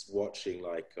was watching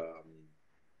like,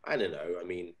 I don't know, I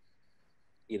mean,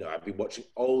 you know, I'd be watching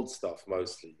old stuff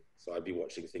mostly. So I'd be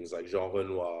watching things like Jean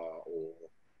Renoir or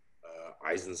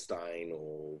Eisenstein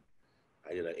or,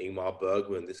 I don't know, Ingmar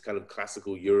Bergman, this kind of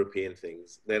classical European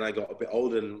things. Then I got a bit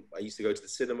older and I used to go to the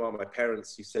cinema. My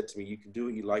parents, who said to me, you can do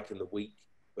what you like in the week,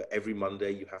 but every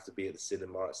Monday you have to be at the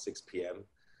cinema at 6 p.m.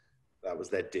 That was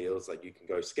their deal. It's like, you can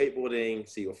go skateboarding,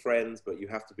 see your friends, but you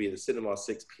have to be at the cinema at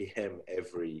 6 p.m.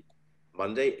 every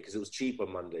Monday, because it was cheap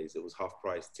on Mondays. It was half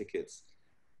price tickets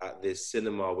at this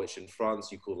cinema, which in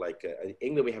France you call like, in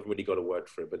England we haven't really got a word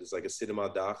for it, but it's like a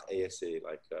cinéma d'art, ASA,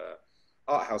 like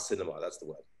art house cinema, that's the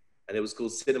word. And it was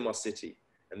called Cinema City.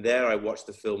 And there I watched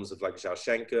the films of like Zhao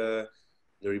Shenker,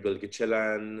 Nuri Bilge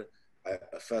Ceylan. I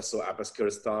first saw Abbas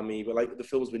Kiarostami, but like the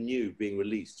films were new, being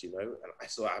released, you know? And I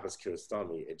saw Abbas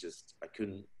Kiarostami,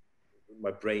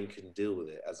 my brain couldn't deal with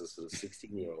it as a sort of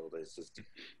 16-year-old. It just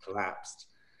collapsed.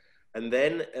 And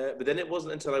then, but then it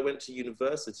wasn't until I went to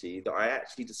university that I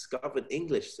actually discovered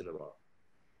English cinema.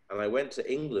 And I went to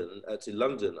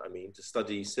London, to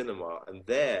study cinema. And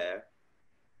there,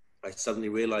 I suddenly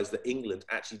realized that England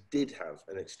actually did have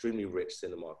an extremely rich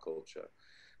cinema culture.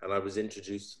 And I was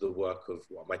introduced to the work of,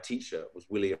 well, my teacher was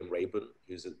William Rayburn,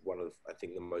 who's one of, I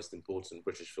think, the most important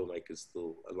British filmmakers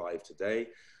still alive today.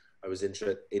 I was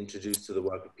introduced to the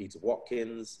work of Peter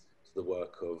Watkins, to the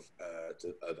work of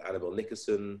Annabel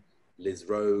Nickerson, Liz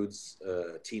Rhodes,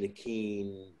 Tina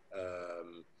Keane,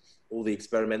 all the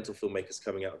experimental filmmakers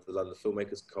coming out of the London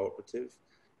Filmmakers Cooperative.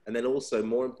 And then also,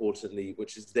 more importantly,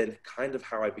 which is then kind of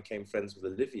how I became friends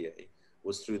with Olivier,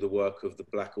 was through the work of the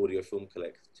Black Audio Film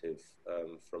Collective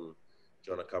from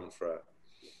John Akamfra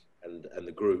and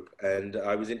the group. And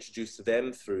I was introduced to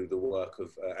them through the work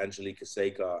of Angelica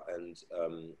Sega and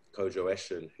Kojo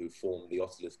Eshin, who formed the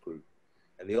Otolith Group.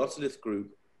 And the Otolith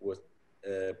Group was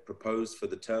proposed for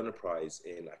the Turner Prize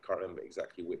in, I can't remember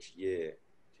exactly which year,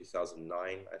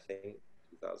 2009, I think,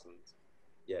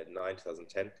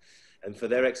 2010. And for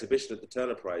their exhibition at the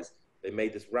Turner Prize, they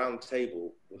made this round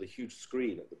table with a huge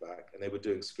screen at the back, and they were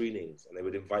doing screenings, and they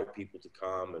would invite people to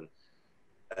come,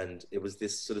 and it was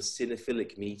this sort of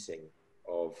cinephilic meeting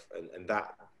of, and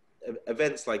that,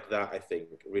 events like that, I think,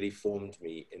 really formed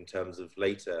me in terms of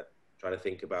later trying to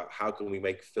think about how can we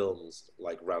make films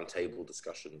like round table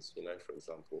discussions, you know, for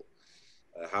example.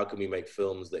 How can we make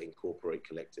films that incorporate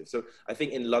collective? So I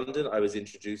think in London, I was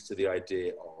introduced to the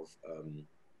idea of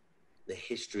the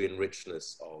history and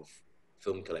richness of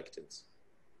film collectives.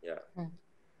 Yeah.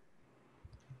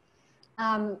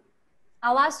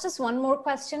 I'll ask just one more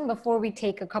question before we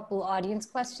take a couple audience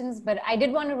questions, but I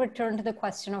did want to return to the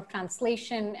question of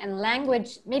translation and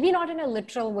language, maybe not in a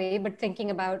literal way, but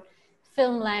thinking about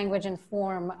film language and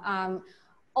form.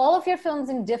 All of your films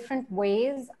in different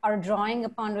ways are drawing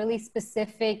upon really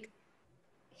specific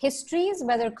histories,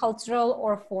 whether cultural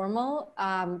or formal,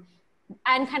 and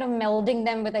kind of melding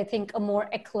them with, I think, a more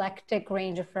eclectic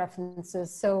range of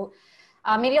references. So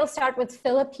maybe I'll start with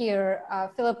Philippe here.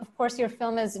 Philippe, of course, your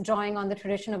film is drawing on the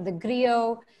tradition of the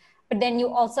griot, but then you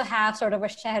also have sort of a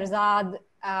Scheherazade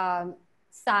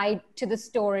side to the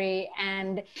story.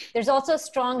 And there's also a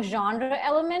strong genre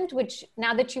element, which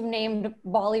now that you've named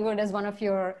Bollywood as one of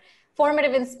your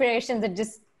formative inspirations, it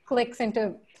just clicks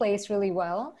into place really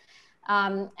well.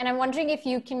 And I'm wondering if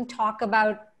you can talk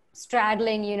about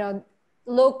straddling, you know,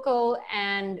 local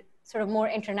and sort of more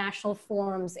international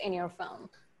forms in your film.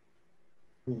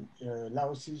 Oui, là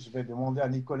aussi, je vais demander à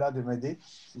Nicolas de m'aider.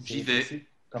 Si J'y vais. possible.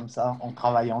 Comme ça, on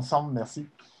travaille ensemble. Merci.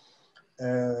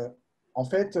 En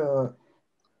fait,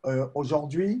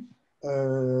 aujourd'hui,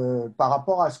 par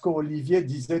rapport à ce qu'Olivier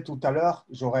disait tout à l'heure,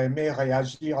 j'aurais aimé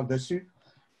réagir dessus.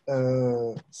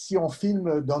 Si on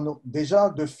filme déjà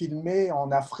de filmer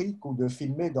en Afrique ou de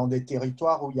filmer dans des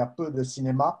territoires où il y a peu de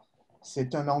cinéma,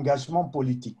 c'est un engagement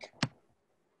politique.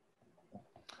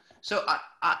 So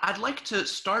I'd like to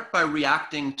start by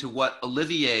reacting to what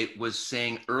Olivier was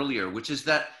saying earlier, which is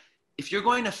that if you're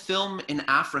going to film in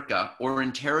Africa or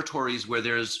in territories where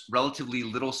there's relatively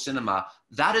little cinema,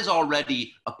 that is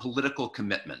already a political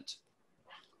commitment.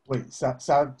 Oui,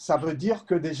 ça veut dire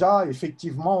que déjà,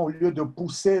 effectivement, au lieu de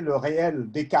pousser le réel,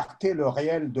 d'écarter le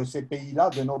réel de ces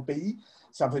pays-là, de nos pays,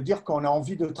 ça veut dire qu'on a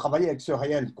envie de travailler avec ce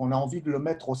réel, qu'on a envie de le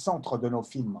mettre au centre de nos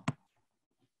films.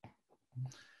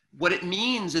 What it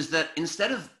means is that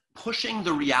instead of pushing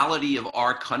the reality of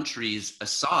our countries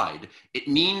aside, it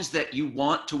means that you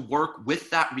want to work with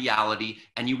that reality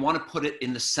and you want to put it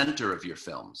in the center of your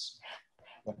films.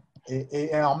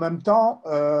 Et en même temps,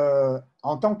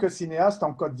 en tant que cinéaste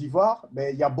en Côte d'Ivoire,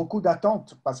 il y a beaucoup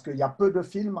d'attentes parce qu'il y a peu de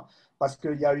films, parce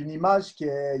qu'il y a une image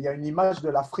il y a une image de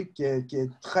l'Afrique qui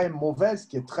est très mauvaise,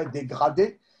 qui est très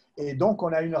dégradée, et donc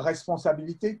on a une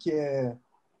responsabilité qui est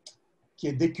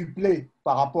décuplée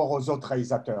par rapport aux autres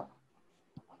réalisateurs.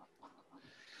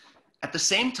 At the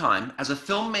same time, as a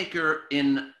filmmaker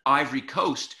in Ivory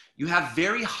Coast, you have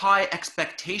very high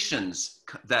expectations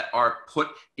that are put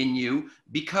in you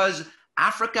because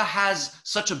Africa has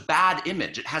such a bad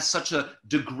image. It has such a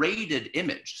degraded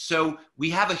image. So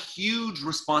we have a huge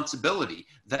responsibility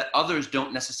that others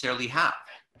don't necessarily have.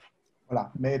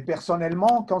 Voilà. Mais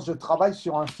personnellement, quand je travaille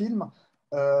sur un film,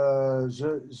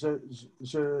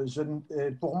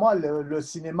 pour moi, le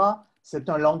cinéma, c'est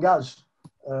un langage.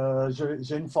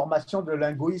 J'ai une formation de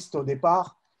linguiste au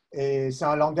départ et c'est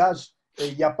un langage. Et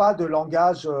il n'y a pas de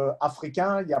langage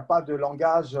africain, il n'y a pas de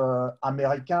langage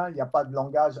américain, il n'y a pas de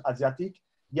langage asiatique.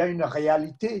 Il y a une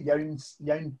réalité, il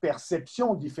y a une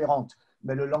perception différente.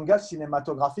 Mais le langage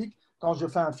cinématographique, quand je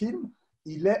fais un film,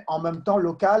 il est en même temps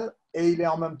local et il est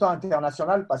en même temps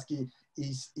international parce qu'il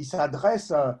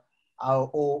s'adresse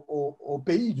au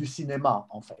pays du cinéma,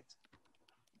 en fait.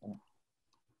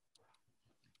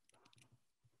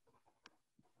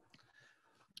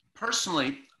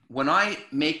 Personally, when I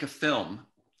make a film,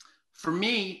 for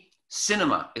me,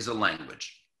 cinema is a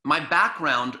language. My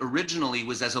background originally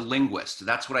was as a linguist.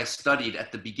 That's what I studied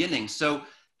at the beginning. So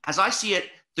as I see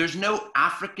it, there's no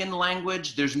African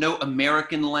language, there's no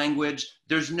American language,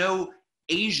 there's no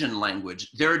Asian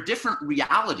language. There are different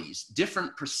realities,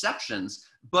 different perceptions,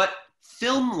 but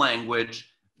film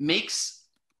language makes,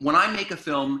 when I make a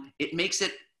film, it makes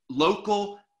it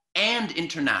local and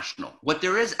international. What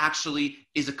there is actually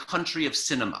is a country of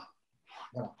cinema.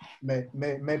 Voilà.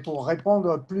 Mais pour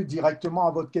répondre plus directement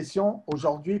à votre question,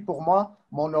 aujourd'hui, pour moi,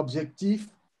 mon objectif,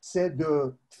 c'est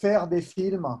de faire des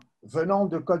films venant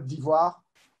de Côte d'Ivoire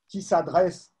qui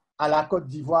s'adressent à la Côte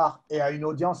d'Ivoire et à une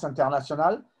audience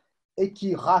internationale et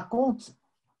qui racontent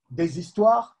des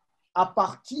histoires à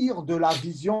partir de la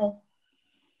vision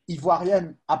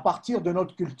ivoirienne, à partir de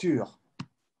notre culture.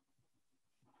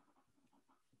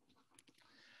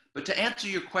 But to answer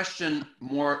your question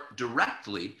more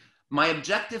directly, my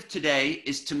objective today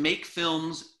is to make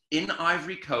films in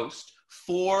Ivory Coast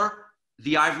for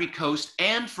the Ivory Coast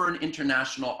and for an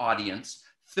international audience,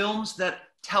 films that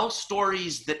tell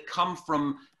stories that come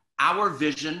from our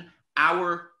vision,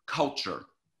 our culture.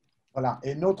 Voilà.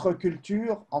 Et notre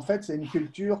culture, en fait, c'est une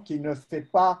culture qui ne fait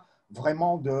pas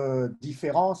vraiment de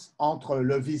différence entre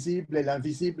le visible et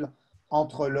l'invisible,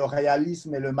 entre le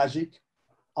réalisme et le magique,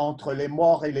 entre les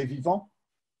morts et les vivants.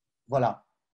 Voilà.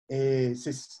 Et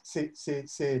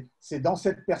c'est dans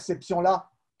cette perception-là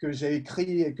que j'ai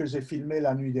écrit et que j'ai filmé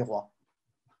La Nuit des Rois.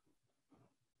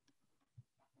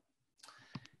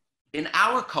 In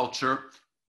our culture,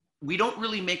 we don't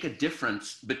really make a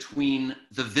difference between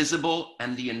the visible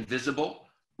and the invisible,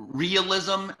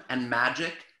 realism and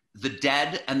magic, the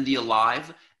dead and the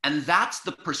alive. And that's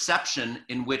the perception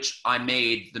in which I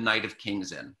made The Night of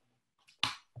Kings in.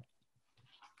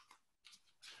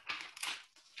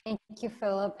 Thank you,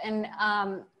 Philip. And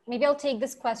maybe I'll take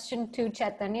this question to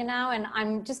Chaitanya now, and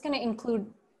I'm just going to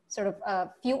include sort of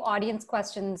a few audience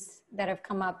questions that have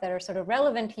come up that are sort of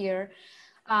relevant here.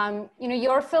 You know,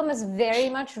 your film is very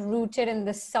much rooted in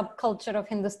the subculture of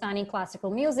Hindustani classical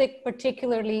music,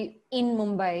 particularly in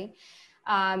Mumbai.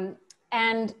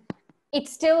 And it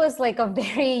still is like a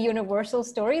very universal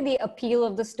story. The appeal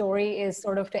of the story is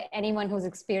sort of to anyone who's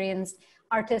experienced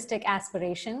artistic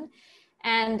aspiration.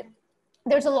 And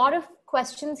there's a lot of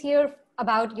questions here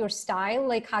about your style,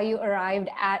 like how you arrived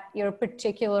at your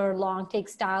particular long take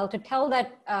style to tell that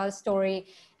story.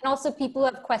 And also people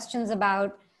have questions about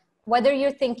whether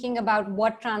you're thinking about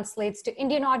what translates to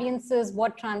Indian audiences,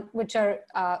 which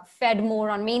are fed more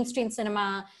on mainstream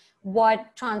cinema, what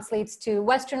translates to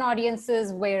Western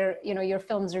audiences where, you know, your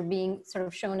films are being sort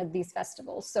of shown at these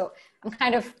festivals. So I'm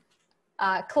kind of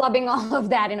clubbing all of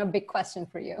that in a big question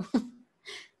for you.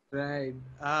 Right.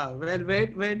 Well,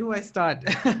 where do I start?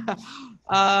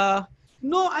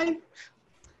 No,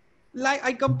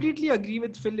 I completely agree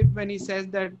with Philip when he says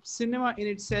that cinema in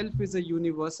itself is a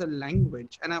universal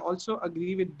language. And I also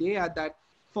agree with Dea that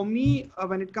for me,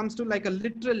 when it comes to like a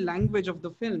literal language of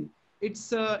the film,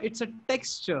 it's a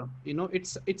texture, you know,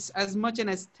 it's as much an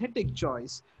aesthetic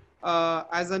choice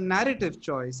as a narrative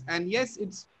choice. And yes,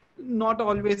 it's not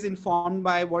always informed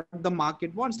by what the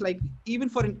market wants. Like even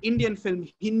for an Indian film,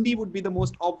 Hindi would be the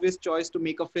most obvious choice to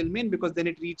make a film in, because then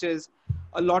it reaches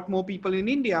a lot more people in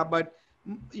India. But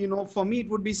you know, for me, it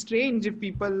would be strange if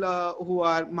people who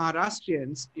are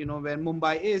Maharashtrians, you know, where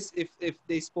Mumbai is, if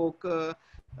they spoke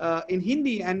in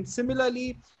Hindi. And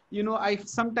similarly, you know, I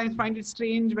sometimes find it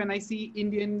strange when I see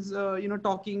Indians, you know,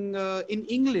 talking in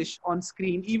English on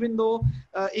screen, even though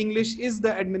English is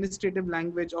the administrative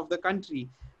language of the country.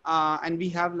 And we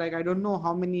have like, I don't know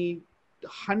how many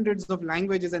hundreds of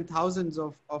languages and thousands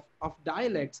of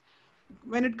dialects.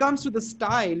 When it comes to the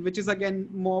style, which is again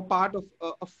more part of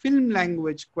a film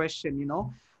language question, you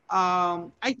know,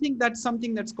 I think that's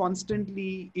something that's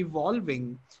constantly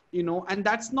evolving, you know, and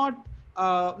that's not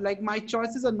like my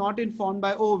choices are not informed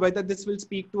by, oh, whether this will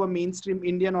speak to a mainstream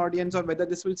Indian audience or whether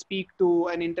this will speak to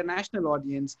an international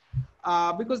audience,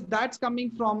 because that's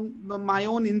coming from my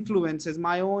own influences,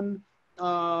 my own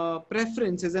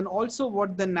preferences, and also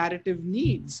what the narrative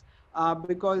needs.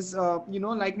 Because, you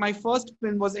know, like my first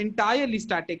film was entirely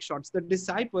static shots. The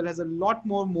Disciple has a lot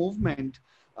more movement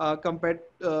compared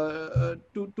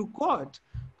to Court.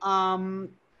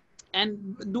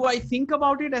 And do I think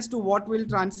about it as to what will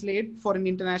translate for an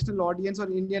international audience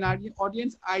or Indian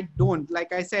audience? I don't.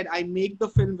 Like I said, I make the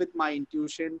film with my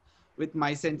intuition, with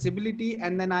my sensibility,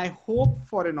 and then I hope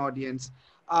for an audience.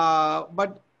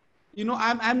 But you know,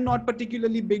 I'm not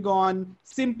particularly big on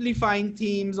simplifying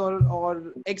themes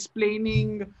or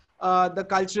explaining the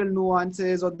cultural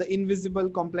nuances or the invisible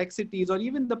complexities or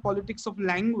even the politics of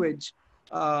language,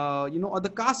 you know, or the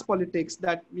caste politics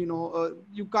that, you know,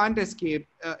 you can't escape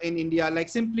in India, like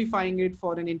simplifying it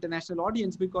for an international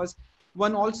audience, because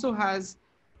one also has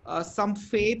some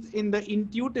faith in the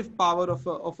intuitive power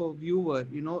of a viewer.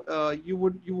 You know, you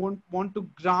won't want to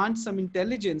grant some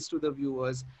intelligence to the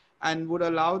viewers, and would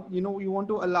allow, you know, you want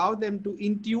to allow them to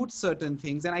intuit certain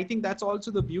things. And I think that's also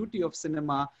the beauty of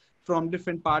cinema from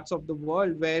different parts of the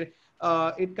world, where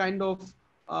it kind of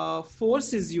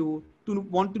forces you to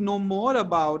want to know more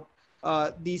about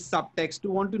these subtexts, to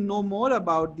want to know more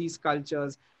about these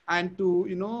cultures, and to,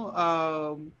 you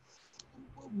know,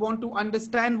 want to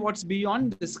understand what's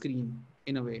beyond the screen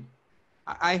in a way.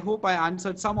 I hope I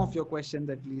answered some of your questions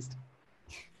at least.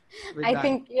 I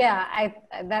think, yeah,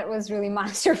 that was really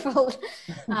masterful.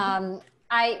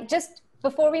 I just,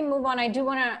 before we move on, I do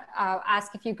want to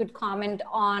ask if you could comment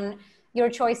on your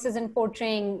choices in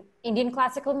portraying Indian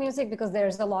classical music, because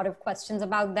there's a lot of questions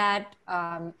about that.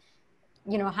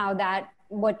 You know,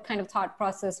 what kind of thought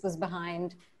process was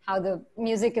behind how the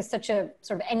music is such a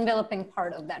sort of enveloping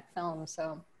part of that film.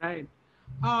 So, right.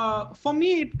 For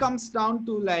me, it comes down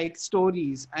to like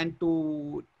stories and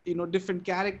to, you know, different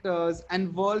characters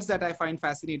and worlds that I find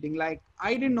fascinating. Like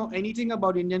I didn't know anything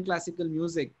about Indian classical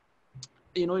music.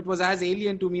 You know, it was as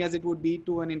alien to me as it would be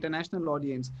to an international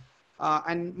audience.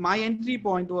 And my entry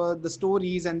point were the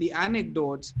stories and the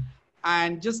anecdotes,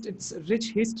 and just its rich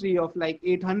history of like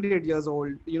 800 years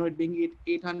old, you know, it being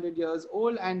 800 years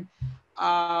old. And,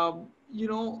 you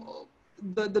know,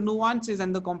 the nuances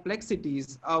and the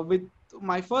complexities. With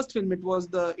my first film, it was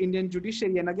the Indian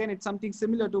judiciary. And again, it's something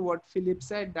similar to what Philip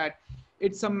said, that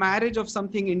it's a marriage of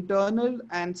something internal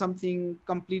and something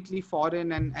completely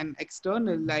foreign and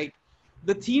external. Like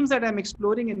the themes that I'm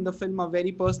exploring in the film are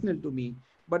very personal to me,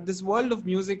 but this world of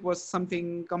music was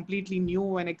something completely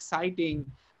new and exciting.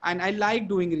 And I like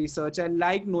doing research. I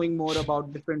like knowing more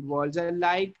about different worlds. I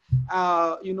like,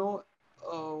 you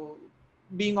know,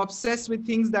 being obsessed with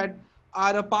things that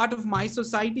are a part of my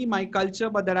society, my culture,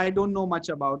 but that I don't know much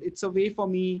about. It's a way for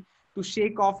me to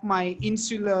shake off my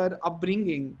insular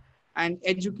upbringing and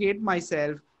educate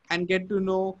myself and get to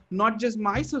know not just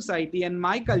my society and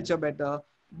my culture better,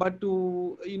 but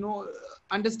to, you know,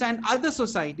 understand other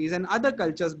societies and other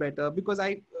cultures better. Because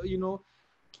I, you know,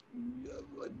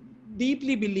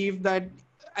 deeply believe that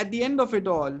at the end of it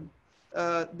all,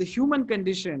 the human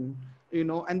condition, you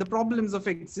know, and the problems of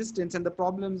existence and the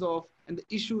problems of, and the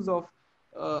issues of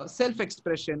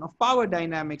self-expression, of power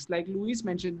dynamics, like Luis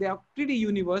mentioned, they are pretty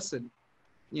universal,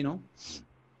 you know.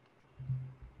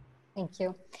 Thank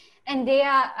you. And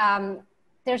Dea,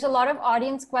 there's a lot of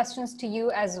audience questions to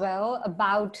you as well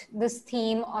about this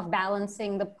theme of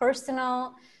balancing the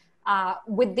personal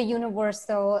with the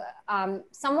universal.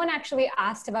 Someone actually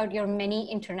asked about your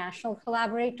many international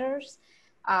collaborators,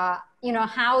 you know,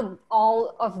 how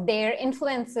all of their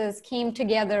influences came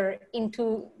together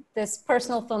into this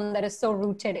personal film that is so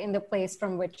rooted in the place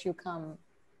from which you come.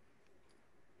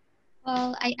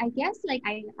 Well, I guess like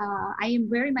I am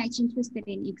very much interested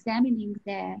in examining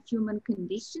the human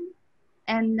condition,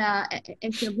 and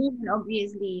as a woman,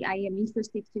 obviously, I am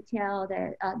interested to tell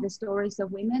the stories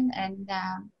of women, and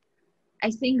I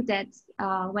think that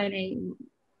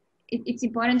it's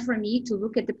important for me to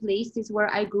look at the places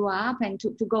where I grew up and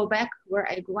to go back where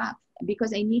I grew up,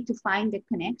 because I need to find the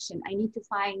connection. I need to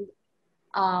find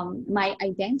my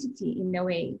identity in a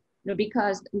way. You know,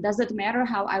 because it doesn't matter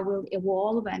how I will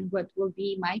evolve and what will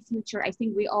be my future. I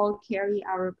think we all carry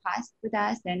our past with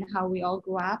us and how we all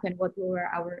grew up and what were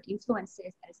our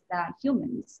influences as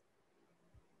humans.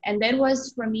 And that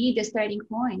was for me the starting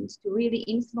point to really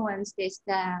influence this,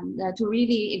 to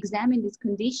really examine this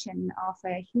condition of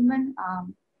a human,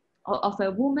 of a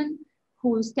woman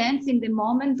who stands in the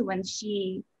moment when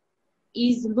she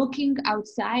is looking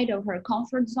outside of her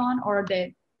comfort zone or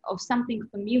of something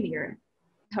familiar,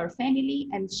 her family,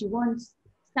 and she wants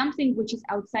something which is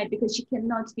outside because she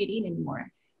cannot fit in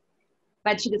anymore.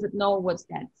 But she doesn't know what's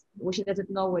that. Well, she doesn't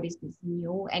know what is this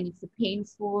new, and it's a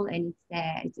painful and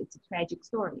it's a tragic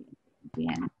story at the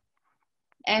end.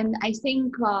 And I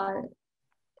think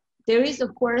there is,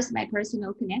 of course, my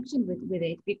personal connection with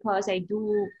it, because I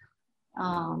do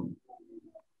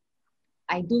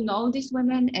know these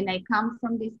women, and I come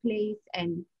from this place,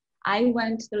 and I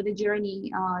went through the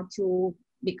journey to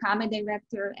become a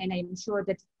director, and I'm sure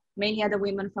that many other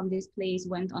women from this place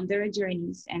went on their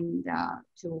journeys and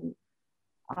to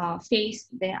face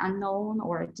the unknown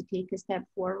or to take a step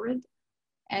forward.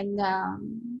 And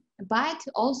but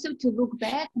also to look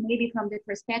back, maybe from the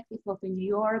perspective of New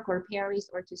York or Paris,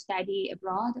 or to study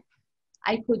abroad,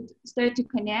 I could start to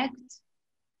connect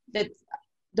that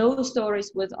those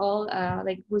stories with all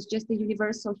was just the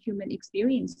universal human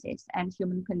experiences and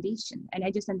human condition. And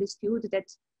I just understood that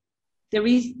there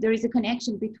is a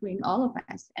connection between all of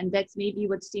us, and that's maybe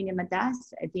what cinema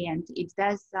does at the end. It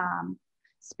does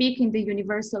speak in the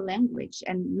universal language,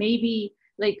 and maybe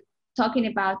like talking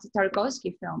about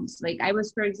Tarkovsky films. Like I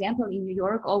was, for example, in New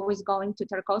York, always going to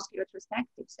Tarkovsky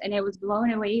retrospectives, and I was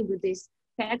blown away with this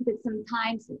fact that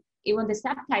sometimes even the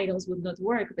subtitles would not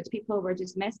work, but people were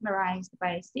just mesmerized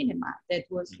by cinema that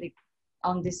was like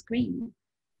on the screen.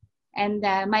 And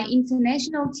my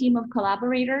international team of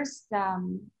collaborators,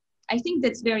 I think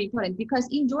that's very important, because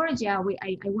in Georgia,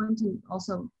 I want to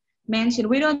also mention,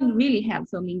 we don't really have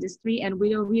film industry, and we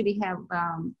don't really have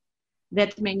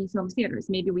that many film theaters.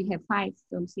 Maybe we have 5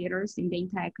 film theaters in the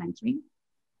entire country.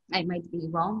 I might be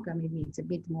wrong, or maybe it's a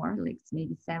bit more, like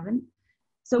maybe 7.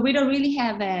 So we don't really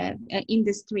have an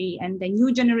industry, and the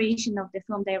new generation of the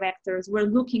film directors,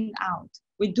 we're looking out.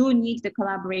 We do need the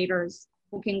collaborators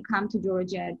who can come to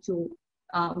Georgia to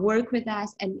work with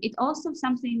us. And it's also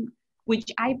something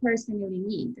which I personally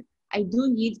need. I do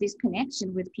need this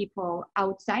connection with people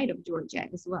outside of Georgia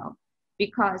as well,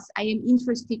 because I am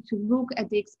interested to look at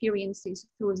the experiences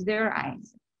through their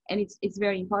eyes. And it's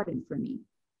very important for me.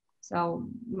 So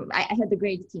I had a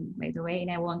great team, by the way, and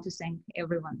I want to thank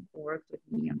everyone who worked with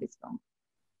me on this film.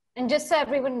 And just so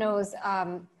everyone knows,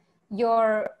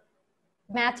 your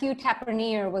Matthew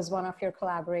Tapernier was one of your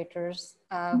collaborators,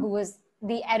 who was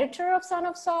the editor of Son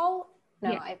of Saul.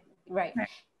 No, yeah. Right.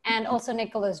 And also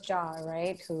Nicholas Jarre,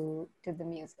 right, who did the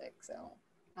music. So,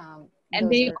 and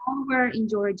they all were in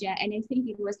Georgia, and I think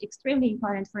it was extremely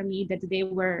important for me that they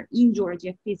were in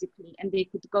Georgia physically, and they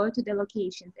could go to the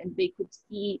locations and they could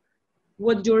see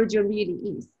what Georgia really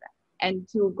is, and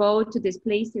to go to these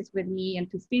places with me and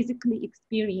to physically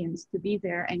experience, to be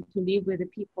there and to live with the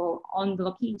people on the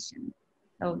location.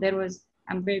 So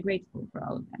I'm very grateful for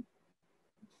all of them.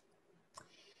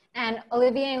 And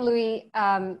Olivier and Louis,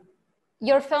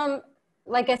 your film,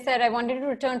 like I said, I wanted to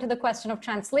return to the question of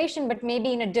translation, but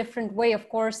maybe in a different way. Of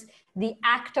course, the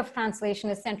act of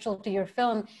translation is central to your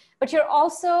film, but you're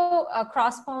also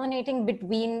cross-pollinating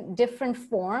between different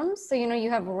forms. So,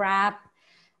 you have rap,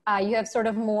 you have sort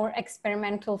of more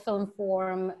experimental film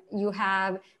form, you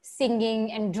have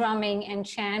singing and drumming and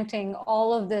chanting,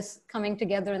 all of this coming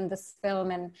together in this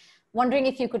film. And wondering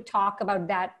if you could talk about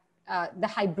that, the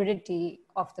hybridity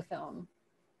of the film.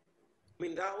 I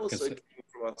mean, that also came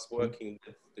from us working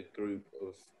with the group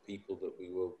of people that we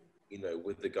were,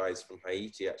 with the guys from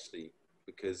Haiti, actually,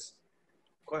 because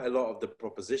quite a lot of the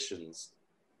propositions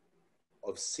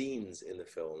of scenes in the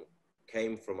film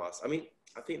came from us. I mean,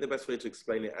 I think the best way to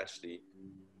explain it actually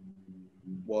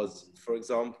was, for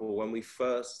example, when we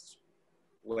first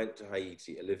went to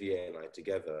Haiti, Olivier and I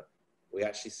together, we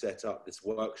actually set up this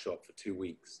workshop for 2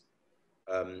 weeks,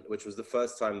 which was the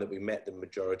first time that we met the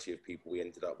majority of people we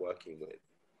ended up working with.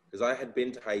 Because I had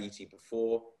been to Haiti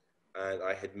before, and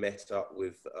I had met up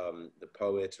with the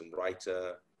poet and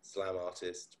writer, slam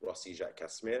artist, Rossi Jacques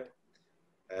Casimir,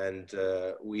 and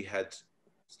we had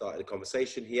started a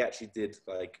conversation. He actually did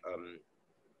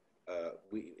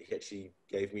he actually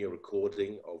gave me a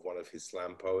recording of one of his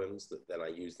slam poems that then I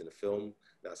used in a film.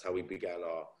 That's how we began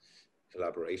our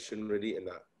collaboration, really, in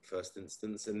that first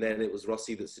instance. And then it was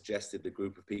Rossi that suggested the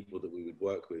group of people that we would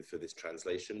work with for this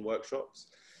translation workshops.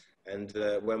 And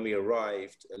when we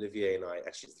arrived, Olivier and I,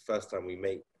 actually it's the first time we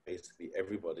met basically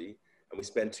everybody, and we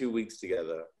spent 2 weeks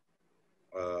together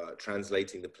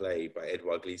translating the play by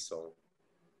Edouard Glissant,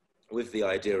 with the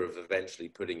idea of eventually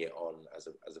putting it on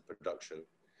as a production.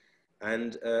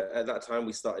 And at that time,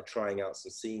 we started trying out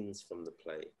some scenes from the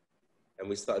play. And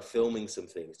we started filming some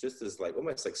things, just as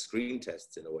almost like screen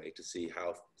tests in a way, to see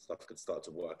how stuff could start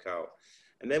to work out.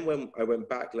 And then when I went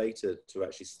back later to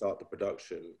actually start the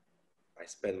production, I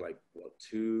spent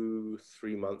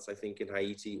 2-3 months, I think, in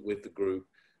Haiti with the group,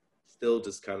 still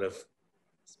just kind of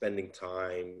spending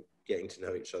time, getting to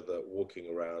know each other, walking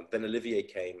around. Then Olivier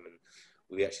came and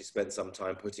we actually spent some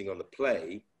time putting on the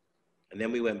play. And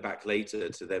then we went back later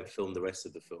to then film the rest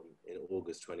of the film in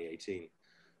August 2018.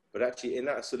 But actually in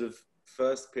that sort of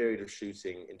first period of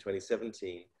shooting in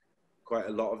 2017, quite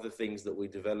a lot of the things that we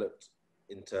developed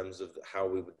in terms of how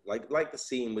we would, like the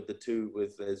scene with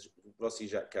there's Rossi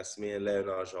Jacques Casimir,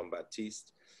 Léonard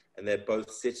Jean-Baptiste, and they're both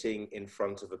sitting in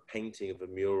front of a painting of a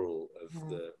mural of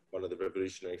one of the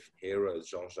revolutionary heroes,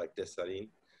 Jean-Jacques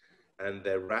Dessalines, and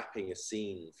they're wrapping a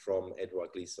scene from Edouard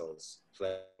Glissant's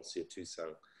Monsieur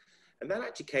Toussaint. And that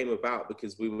actually came about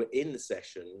because we were in the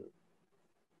session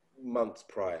months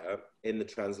prior in the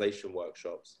translation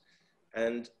workshops.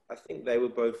 And I think they were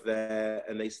both there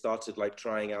and they started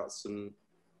trying out some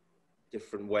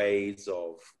different ways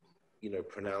of,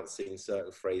 pronouncing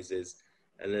certain phrases.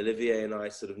 And Olivier and I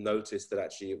sort of noticed that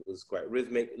actually it was quite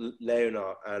rhythmic.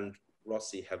 Léonard and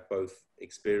Rossi have both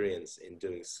experience in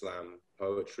doing slam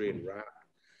poetry and rap.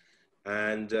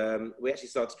 And we actually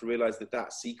started to realize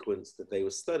that sequence that they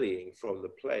were studying from the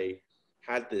play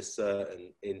had this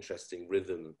certain interesting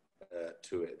rhythm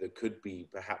to it that could be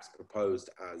perhaps proposed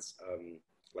as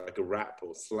like a rap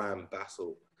or slam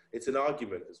battle. It's an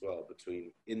argument as well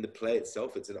in the play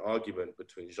itself, it's an argument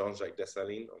between Jean-Jacques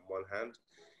Dessalines on one hand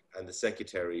and the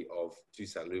secretary of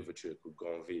Toussaint Louverture called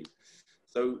Granville.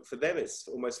 So for them, it's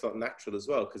almost felt natural as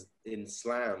well, because in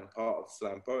slam, part of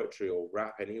slam poetry or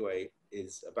rap anyway,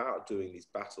 is about doing these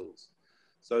battles.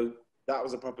 So that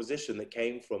was a proposition that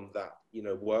came from that,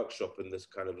 workshop and this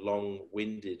kind of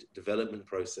long-winded development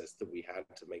process that we had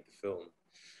to make the film.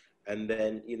 And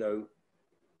then,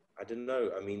 I don't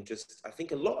know, I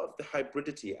think a lot of the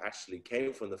hybridity actually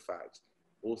came from the fact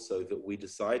also that we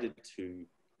decided to,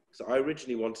 so I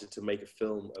originally wanted to make a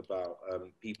film about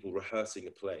people rehearsing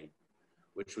a play,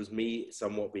 which was me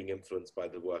somewhat being influenced by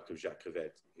the work of Jacques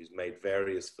Rivette, who's made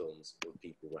various films of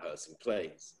people rehearsing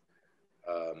plays.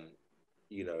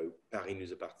 Paris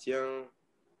nous appartient,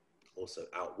 also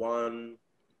Out One.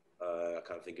 I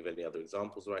can't think of any other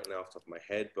examples right now off the top of my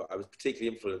head, but I was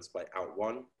particularly influenced by Out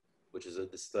One, which is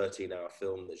this 13-hour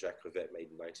film that Jacques Rivette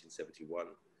made in 1971.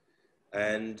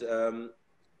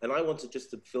 And I wanted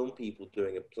just to film people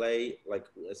doing a play, like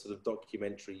a sort of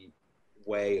documentary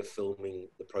way of filming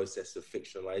the process of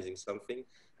fictionalizing something.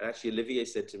 And actually Olivier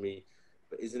said to me,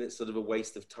 but isn't it sort of a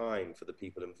waste of time for the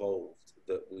people involved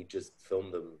that we just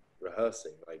film them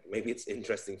rehearsing? Like maybe it's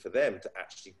interesting for them to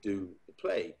actually do the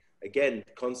play. Again,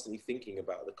 constantly thinking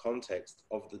about the context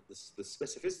of the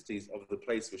specificities of the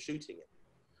place we're shooting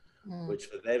in, which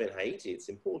for them in Haiti, it's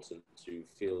important to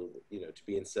feel, to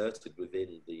be inserted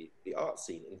within the art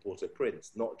scene in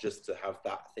Port-au-Prince, not just to have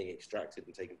that thing extracted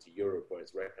and taken to Europe where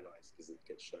it's recognized because it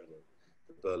gets shown in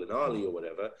the Berlinale or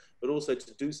whatever, but also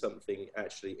to do something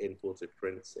actually in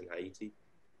Port-au-Prince in Haiti.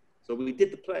 So we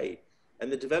did the play.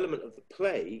 And the development of the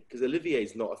play, because Olivier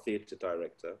is not a theatre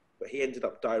director, but he ended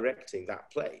up directing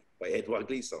that play by Edouard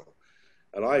Glissant.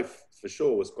 And I, for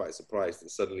sure, was quite surprised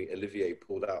that suddenly Olivier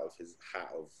pulled out of his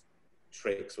hat of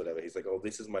tricks, whatever. He's like, oh,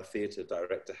 this is my theatre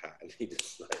director hat. And he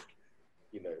just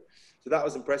you know. So that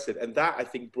was impressive. And that, I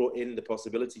think, brought in the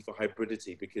possibility for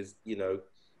hybridity because, you know,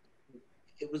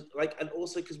 it was like, and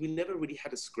also because we never really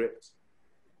had a script.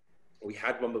 We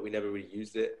had one, but we never really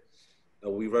used it.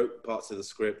 We wrote parts of the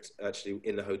script actually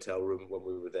in the hotel room when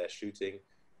we were there shooting.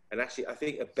 And actually, I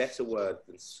think a better word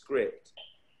than script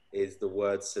is the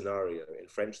word scenario. In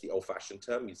French, the old-fashioned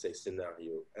term, you say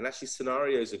scenario. And actually,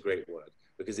 scenario is a great word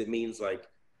because it means like,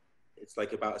 it's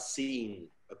like about a scene,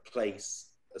 a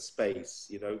place, a space,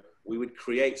 you know. We would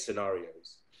create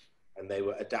scenarios and they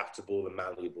were adaptable and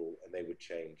malleable and they would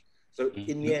change. So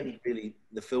in the end, really,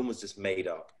 the film was just made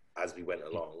up as we went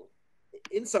along.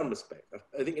 In some respect,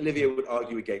 I think Olivia would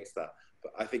argue against that,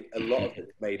 but I think a lot of it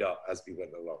was made up as we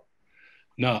went along.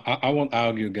 No, I won't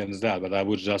argue against that, but I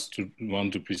would just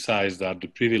want to precise that the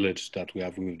privilege that we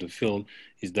have with the film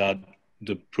is that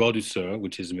the producer,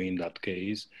 which is me in that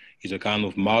case, is a kind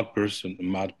of mad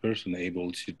person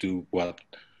able to do what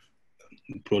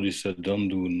producer don't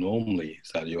do normally,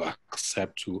 that you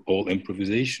accept to all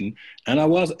improvisation. And I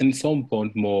was in some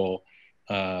point more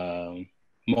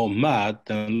mad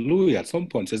than Louis at some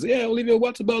point. Says, yeah, Olivia,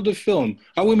 what about the film?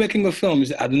 Are we making a film? He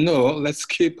said, I don't know, let's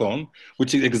keep on,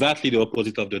 which is exactly the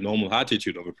opposite of the normal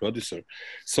attitude of a producer.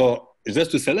 So it's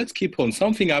just to say, let's keep on,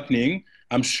 something happening.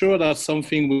 I'm sure that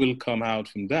something will come out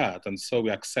from that. And so we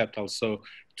accept also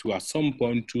to at some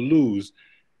point to lose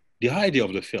the idea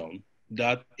of the film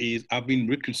that is have been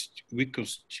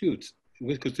reconstitute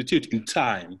in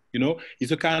time, you know.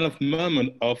 It's a kind of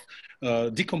moment of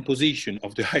decomposition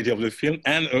of the idea of the film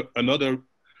and another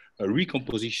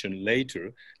recomposition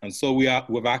later. And so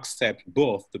we've accepted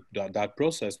both that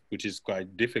process, which is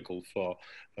quite difficult for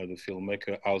the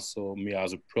filmmaker, also me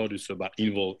as a producer, but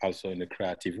involved also in a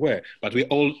creative way. But we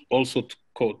also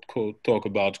talk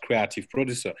about creative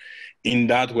producer. In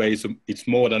that way, it's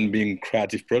more than being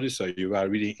creative producer. You are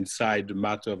really inside the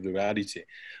matter of the reality.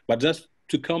 But just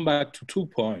to come back to 2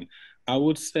 points, I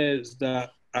would say that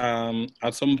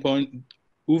at some point,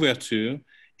 Ouverture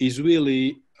is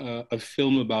really a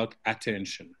film about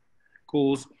attention.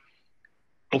 Because,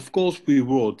 of course, we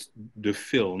wrote the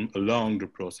film along the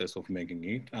process of making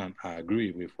it, and I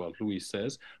agree with what Louis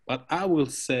says, but I will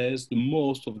say the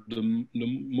most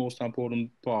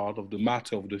important part of the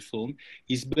matter of the film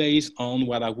is based on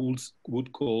what I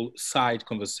would call side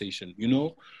conversation. You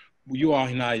know, you are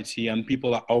in Haiti and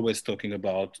people are always talking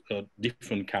about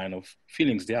different kind of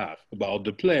feelings they have about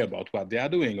the play, about what they are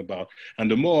doing about. And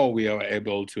the more we are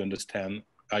able to understand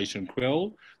Haitian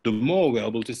Creole, the more we're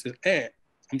able to say, hey,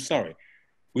 I'm sorry,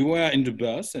 we were in the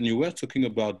bus and you were talking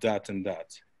about that and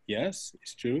that. Yes,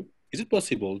 it's true. Is it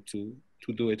possible to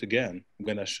do it again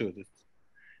when I should?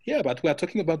 Yeah, but we are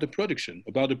talking about the production,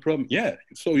 about the problem. Yeah,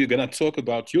 so you're gonna talk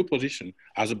about your position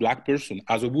as a Black person,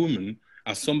 as a woman,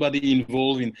 as somebody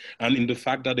involved in the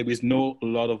fact that there is no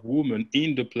lot of women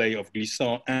in the play of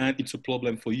Glissant, and it's a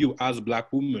problem for you as a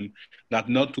Black woman that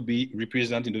not to be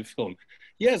represented in the film.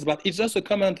 Yes, but it's just a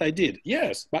comment I did.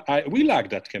 Yes, but we like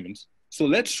that comment. So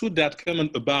let's shoot that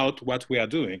comment about what we are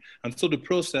doing. And so the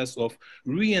process of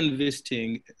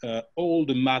reinvesting all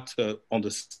the matter on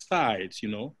the sides, you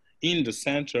know, in the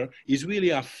center is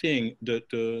really, I think,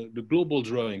 the global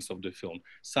drawings of the film.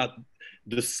 So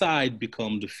the side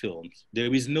become the films.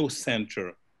 There is no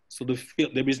center. So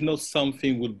there is no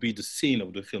something would be the scene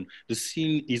of the film. The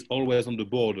scene is always on the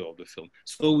border of the film.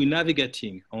 So we're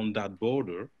navigating on that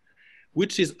border,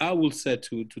 which is, I will say,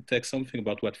 to take something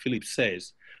about what Philippe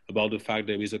says about the fact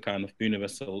there is a kind of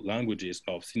universal languages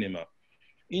of cinema.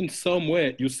 In some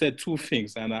way, you said two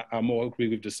things, and I more agree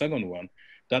with the second one,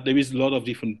 that there is a lot of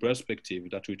different perspectives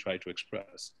that we try to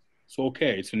express. So,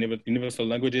 okay, it's universal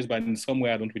languages, but in some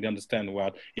way, I don't really understand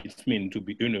what it means to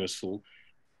be universal,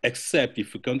 except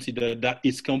if we consider that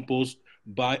it's composed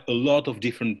by a lot of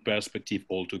different perspectives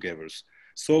altogether.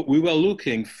 So we were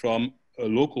looking from a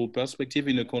local perspective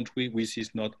in a country which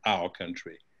is not our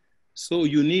country. So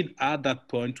you need at that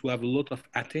point to have a lot of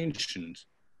attention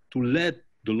to let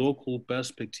the local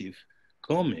perspective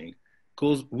coming,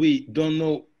 because we didn't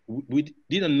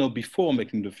know before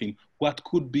making the film what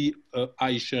could be a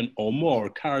Haitian or more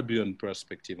Caribbean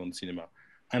perspective on cinema.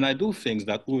 And I do think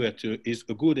that Ouverture is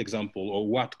a good example of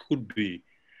what could be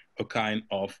a kind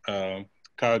of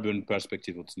Caribbean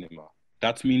perspective on cinema.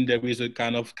 That means there is a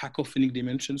kind of cacophonic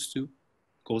dimensions too,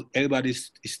 because everybody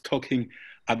is talking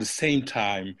at the same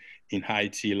time in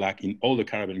Haiti, like in all the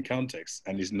Caribbean contexts,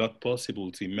 and it's not possible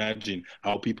to imagine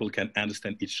how people can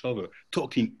understand each other,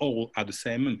 talking all at the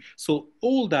same moment. So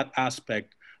all that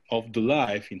aspect of the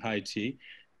life in Haiti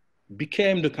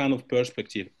became the kind of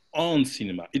perspective on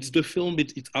cinema. It's the film,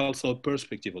 it's also a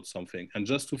perspective of something. And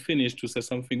just to finish, to say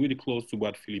something really close to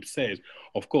what Philippe says,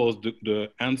 of course, the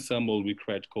ensemble we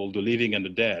create called The Living and the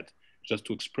Dead, just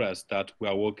to express that we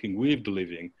are working with the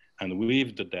living and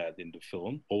with the dead in the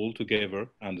film, all together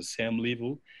on the same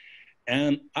level.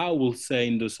 And I will say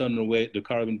in the certain way, the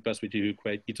Caribbean perspective we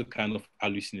create, it's a kind of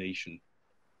hallucination.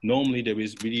 Normally there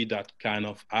is really that kind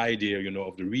of idea, you know,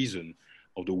 of the reason,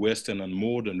 of the Western and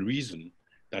modern reason,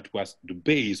 that was the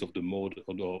base of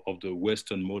the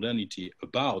Western modernity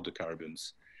about the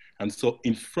Caribbeans. And so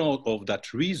in front of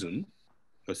that reason,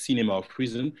 a cinema of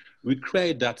reason, we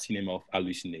create that cinema of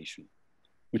hallucination,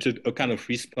 which is a kind of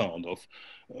response of,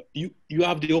 you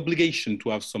have the obligation to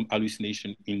have some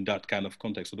hallucination in that kind of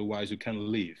context, otherwise you can't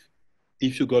live.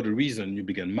 If you got a reason, you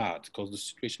begin mad because the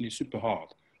situation is super hard.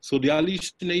 So the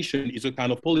hallucination is a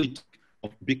kind of politics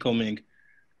of becoming,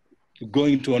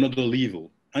 going to another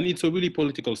level. And it's a really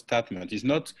political statement. It's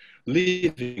not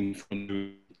living from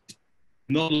the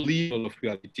non-level of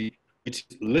reality, it's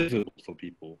livable for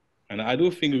people. And I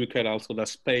do think we create also that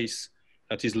space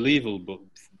that is livable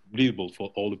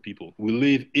for all the people. We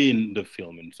live in the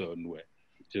film in a certain way.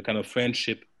 It's a kind of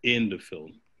friendship in the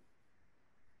film.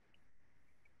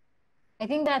 I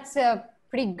think that's a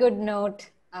pretty good note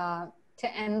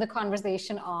to end the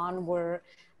conversation on. We're a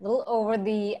little over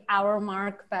the hour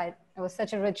mark, but it was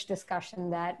such a rich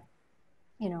discussion that,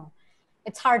 you know,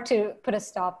 it's hard to put a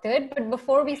stop to it. But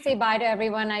before we say bye to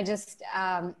everyone, I just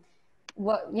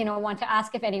want to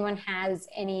ask if anyone has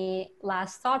any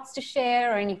last thoughts to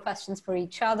share or any questions for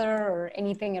each other or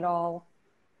anything at all.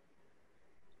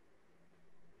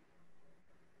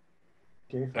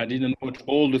 Okay. I didn't watch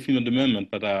all the film at the moment,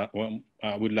 but I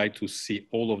would like to see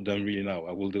all of them really now.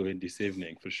 I will do it this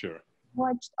evening for sure.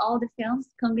 Watched all the films.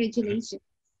 Congratulations.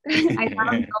 I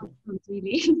love those films,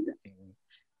 really.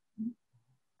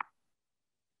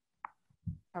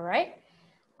 All right.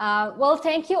 Well,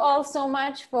 thank you all so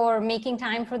much for making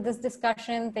time for this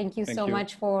discussion. Thank you so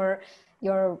much for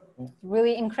your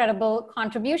really incredible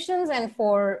contributions and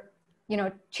for, you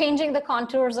know, changing the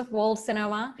contours of world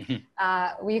cinema.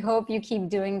 We hope you keep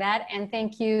doing that. And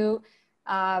thank you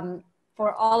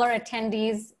for all our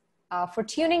attendees for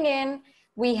tuning in.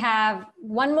 We have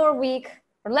one more week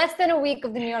or less than a week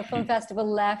of the New York Film Festival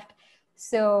left.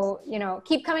 So, you know,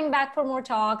 keep coming back for more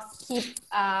talks, keep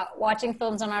watching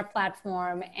films on our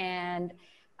platform, and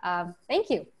thank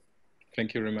you.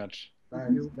 Thank you very much.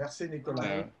 Merci,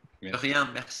 Nicolas. De rien,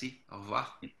 merci. Au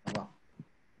revoir. Au revoir.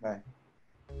 Bye.